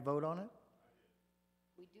we had to vote on it?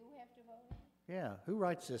 We do have to vote? Yeah, who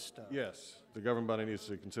writes this stuff? Yes, the governing body needs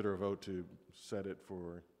to consider a vote to set it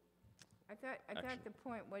for, I thought the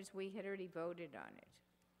point was we had already voted on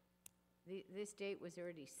it. This date was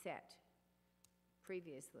already set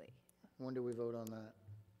previously. When do we vote on that?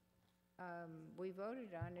 We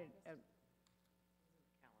voted on it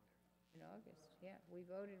in August, yeah. We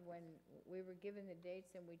voted when we were given the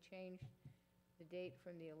dates and we changed the date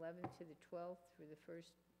from the 11th to the 12th for the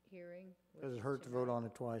first hearing. Does which it is hurt to vote tonight. on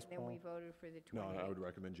it twice, Then we Paul? voted for the 28th. no, I would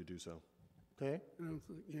recommend you do so. Okay, I don't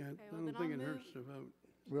think, yeah, Okay, I well, don't then think I'll it hurts to vote.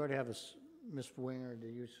 we already have Ms. Winger, do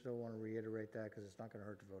you still want to reiterate that? Because it's not going to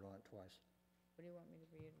hurt to vote on it twice. What do you want me to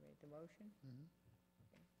reiterate, the motion? Mhm.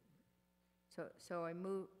 So I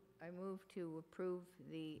move to approve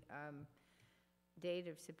the date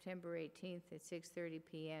of September 18th at 6:30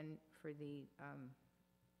 PM for the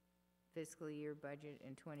fiscal year budget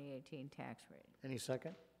and 2018 tax rate. Any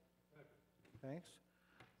second? Thanks.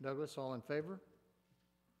 Douglas, all in favor?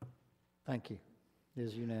 Thank you. It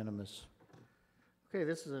is unanimous. Okay,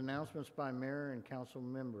 this is announcements by mayor and council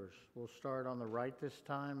members. We'll start on the right this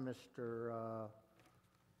time, Mr.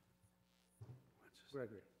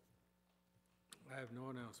 Gregory. I have no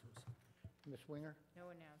announcements. Ms. Winger? No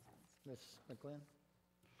announcements. Ms. McLean?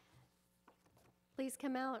 Please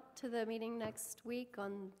come out to the meeting next week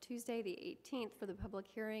on Tuesday, the 18th, for the public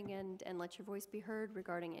hearing and let your voice be heard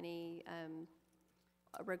regarding any,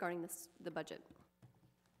 regarding the budget.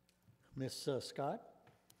 Ms. Scott?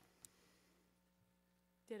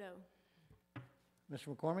 Ditto.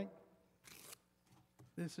 Mr. McCormick?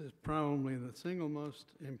 This is probably the single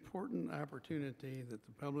most important opportunity that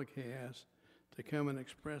the public has to come and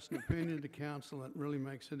express an opinion to council that really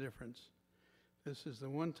makes a difference. This is the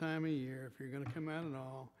one time a year, if you're going to come out at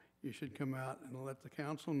all, you should come out and let the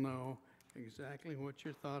council know exactly what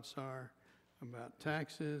your thoughts are about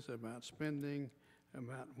taxes, about spending,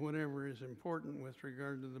 about whatever is important with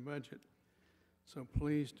regard to the budget. So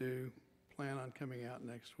please do plan on coming out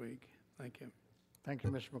next week. Thank you. Thank you,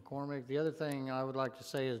 Mr. McCormick. The other thing I would like to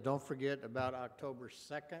say is don't forget about October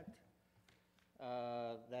 2nd.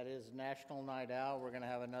 That is National Night Out. We're going to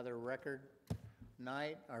have another record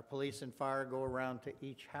night. Our police and fire go around to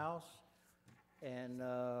each house. And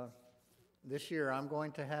this year, I'm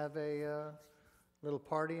going to have a little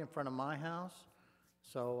party in front of my house.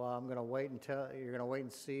 So I'm going to wait until, you're going to wait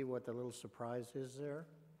and see what the little surprise is there.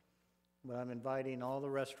 But I'm inviting all the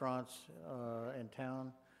restaurants in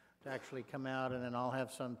town to actually come out, and then I'll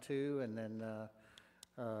have some too, and then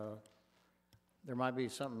there might be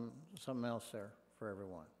something else there for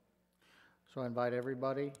everyone. So I invite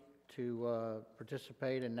everybody to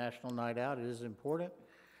participate in National Night Out. It is important.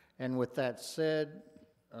 And with that said,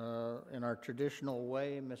 in our traditional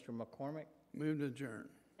way, Mr. McCormick? Move to adjourn.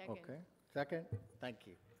 Second. Okay. Second? Thank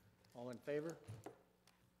you. All in favor?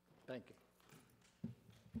 Thank you.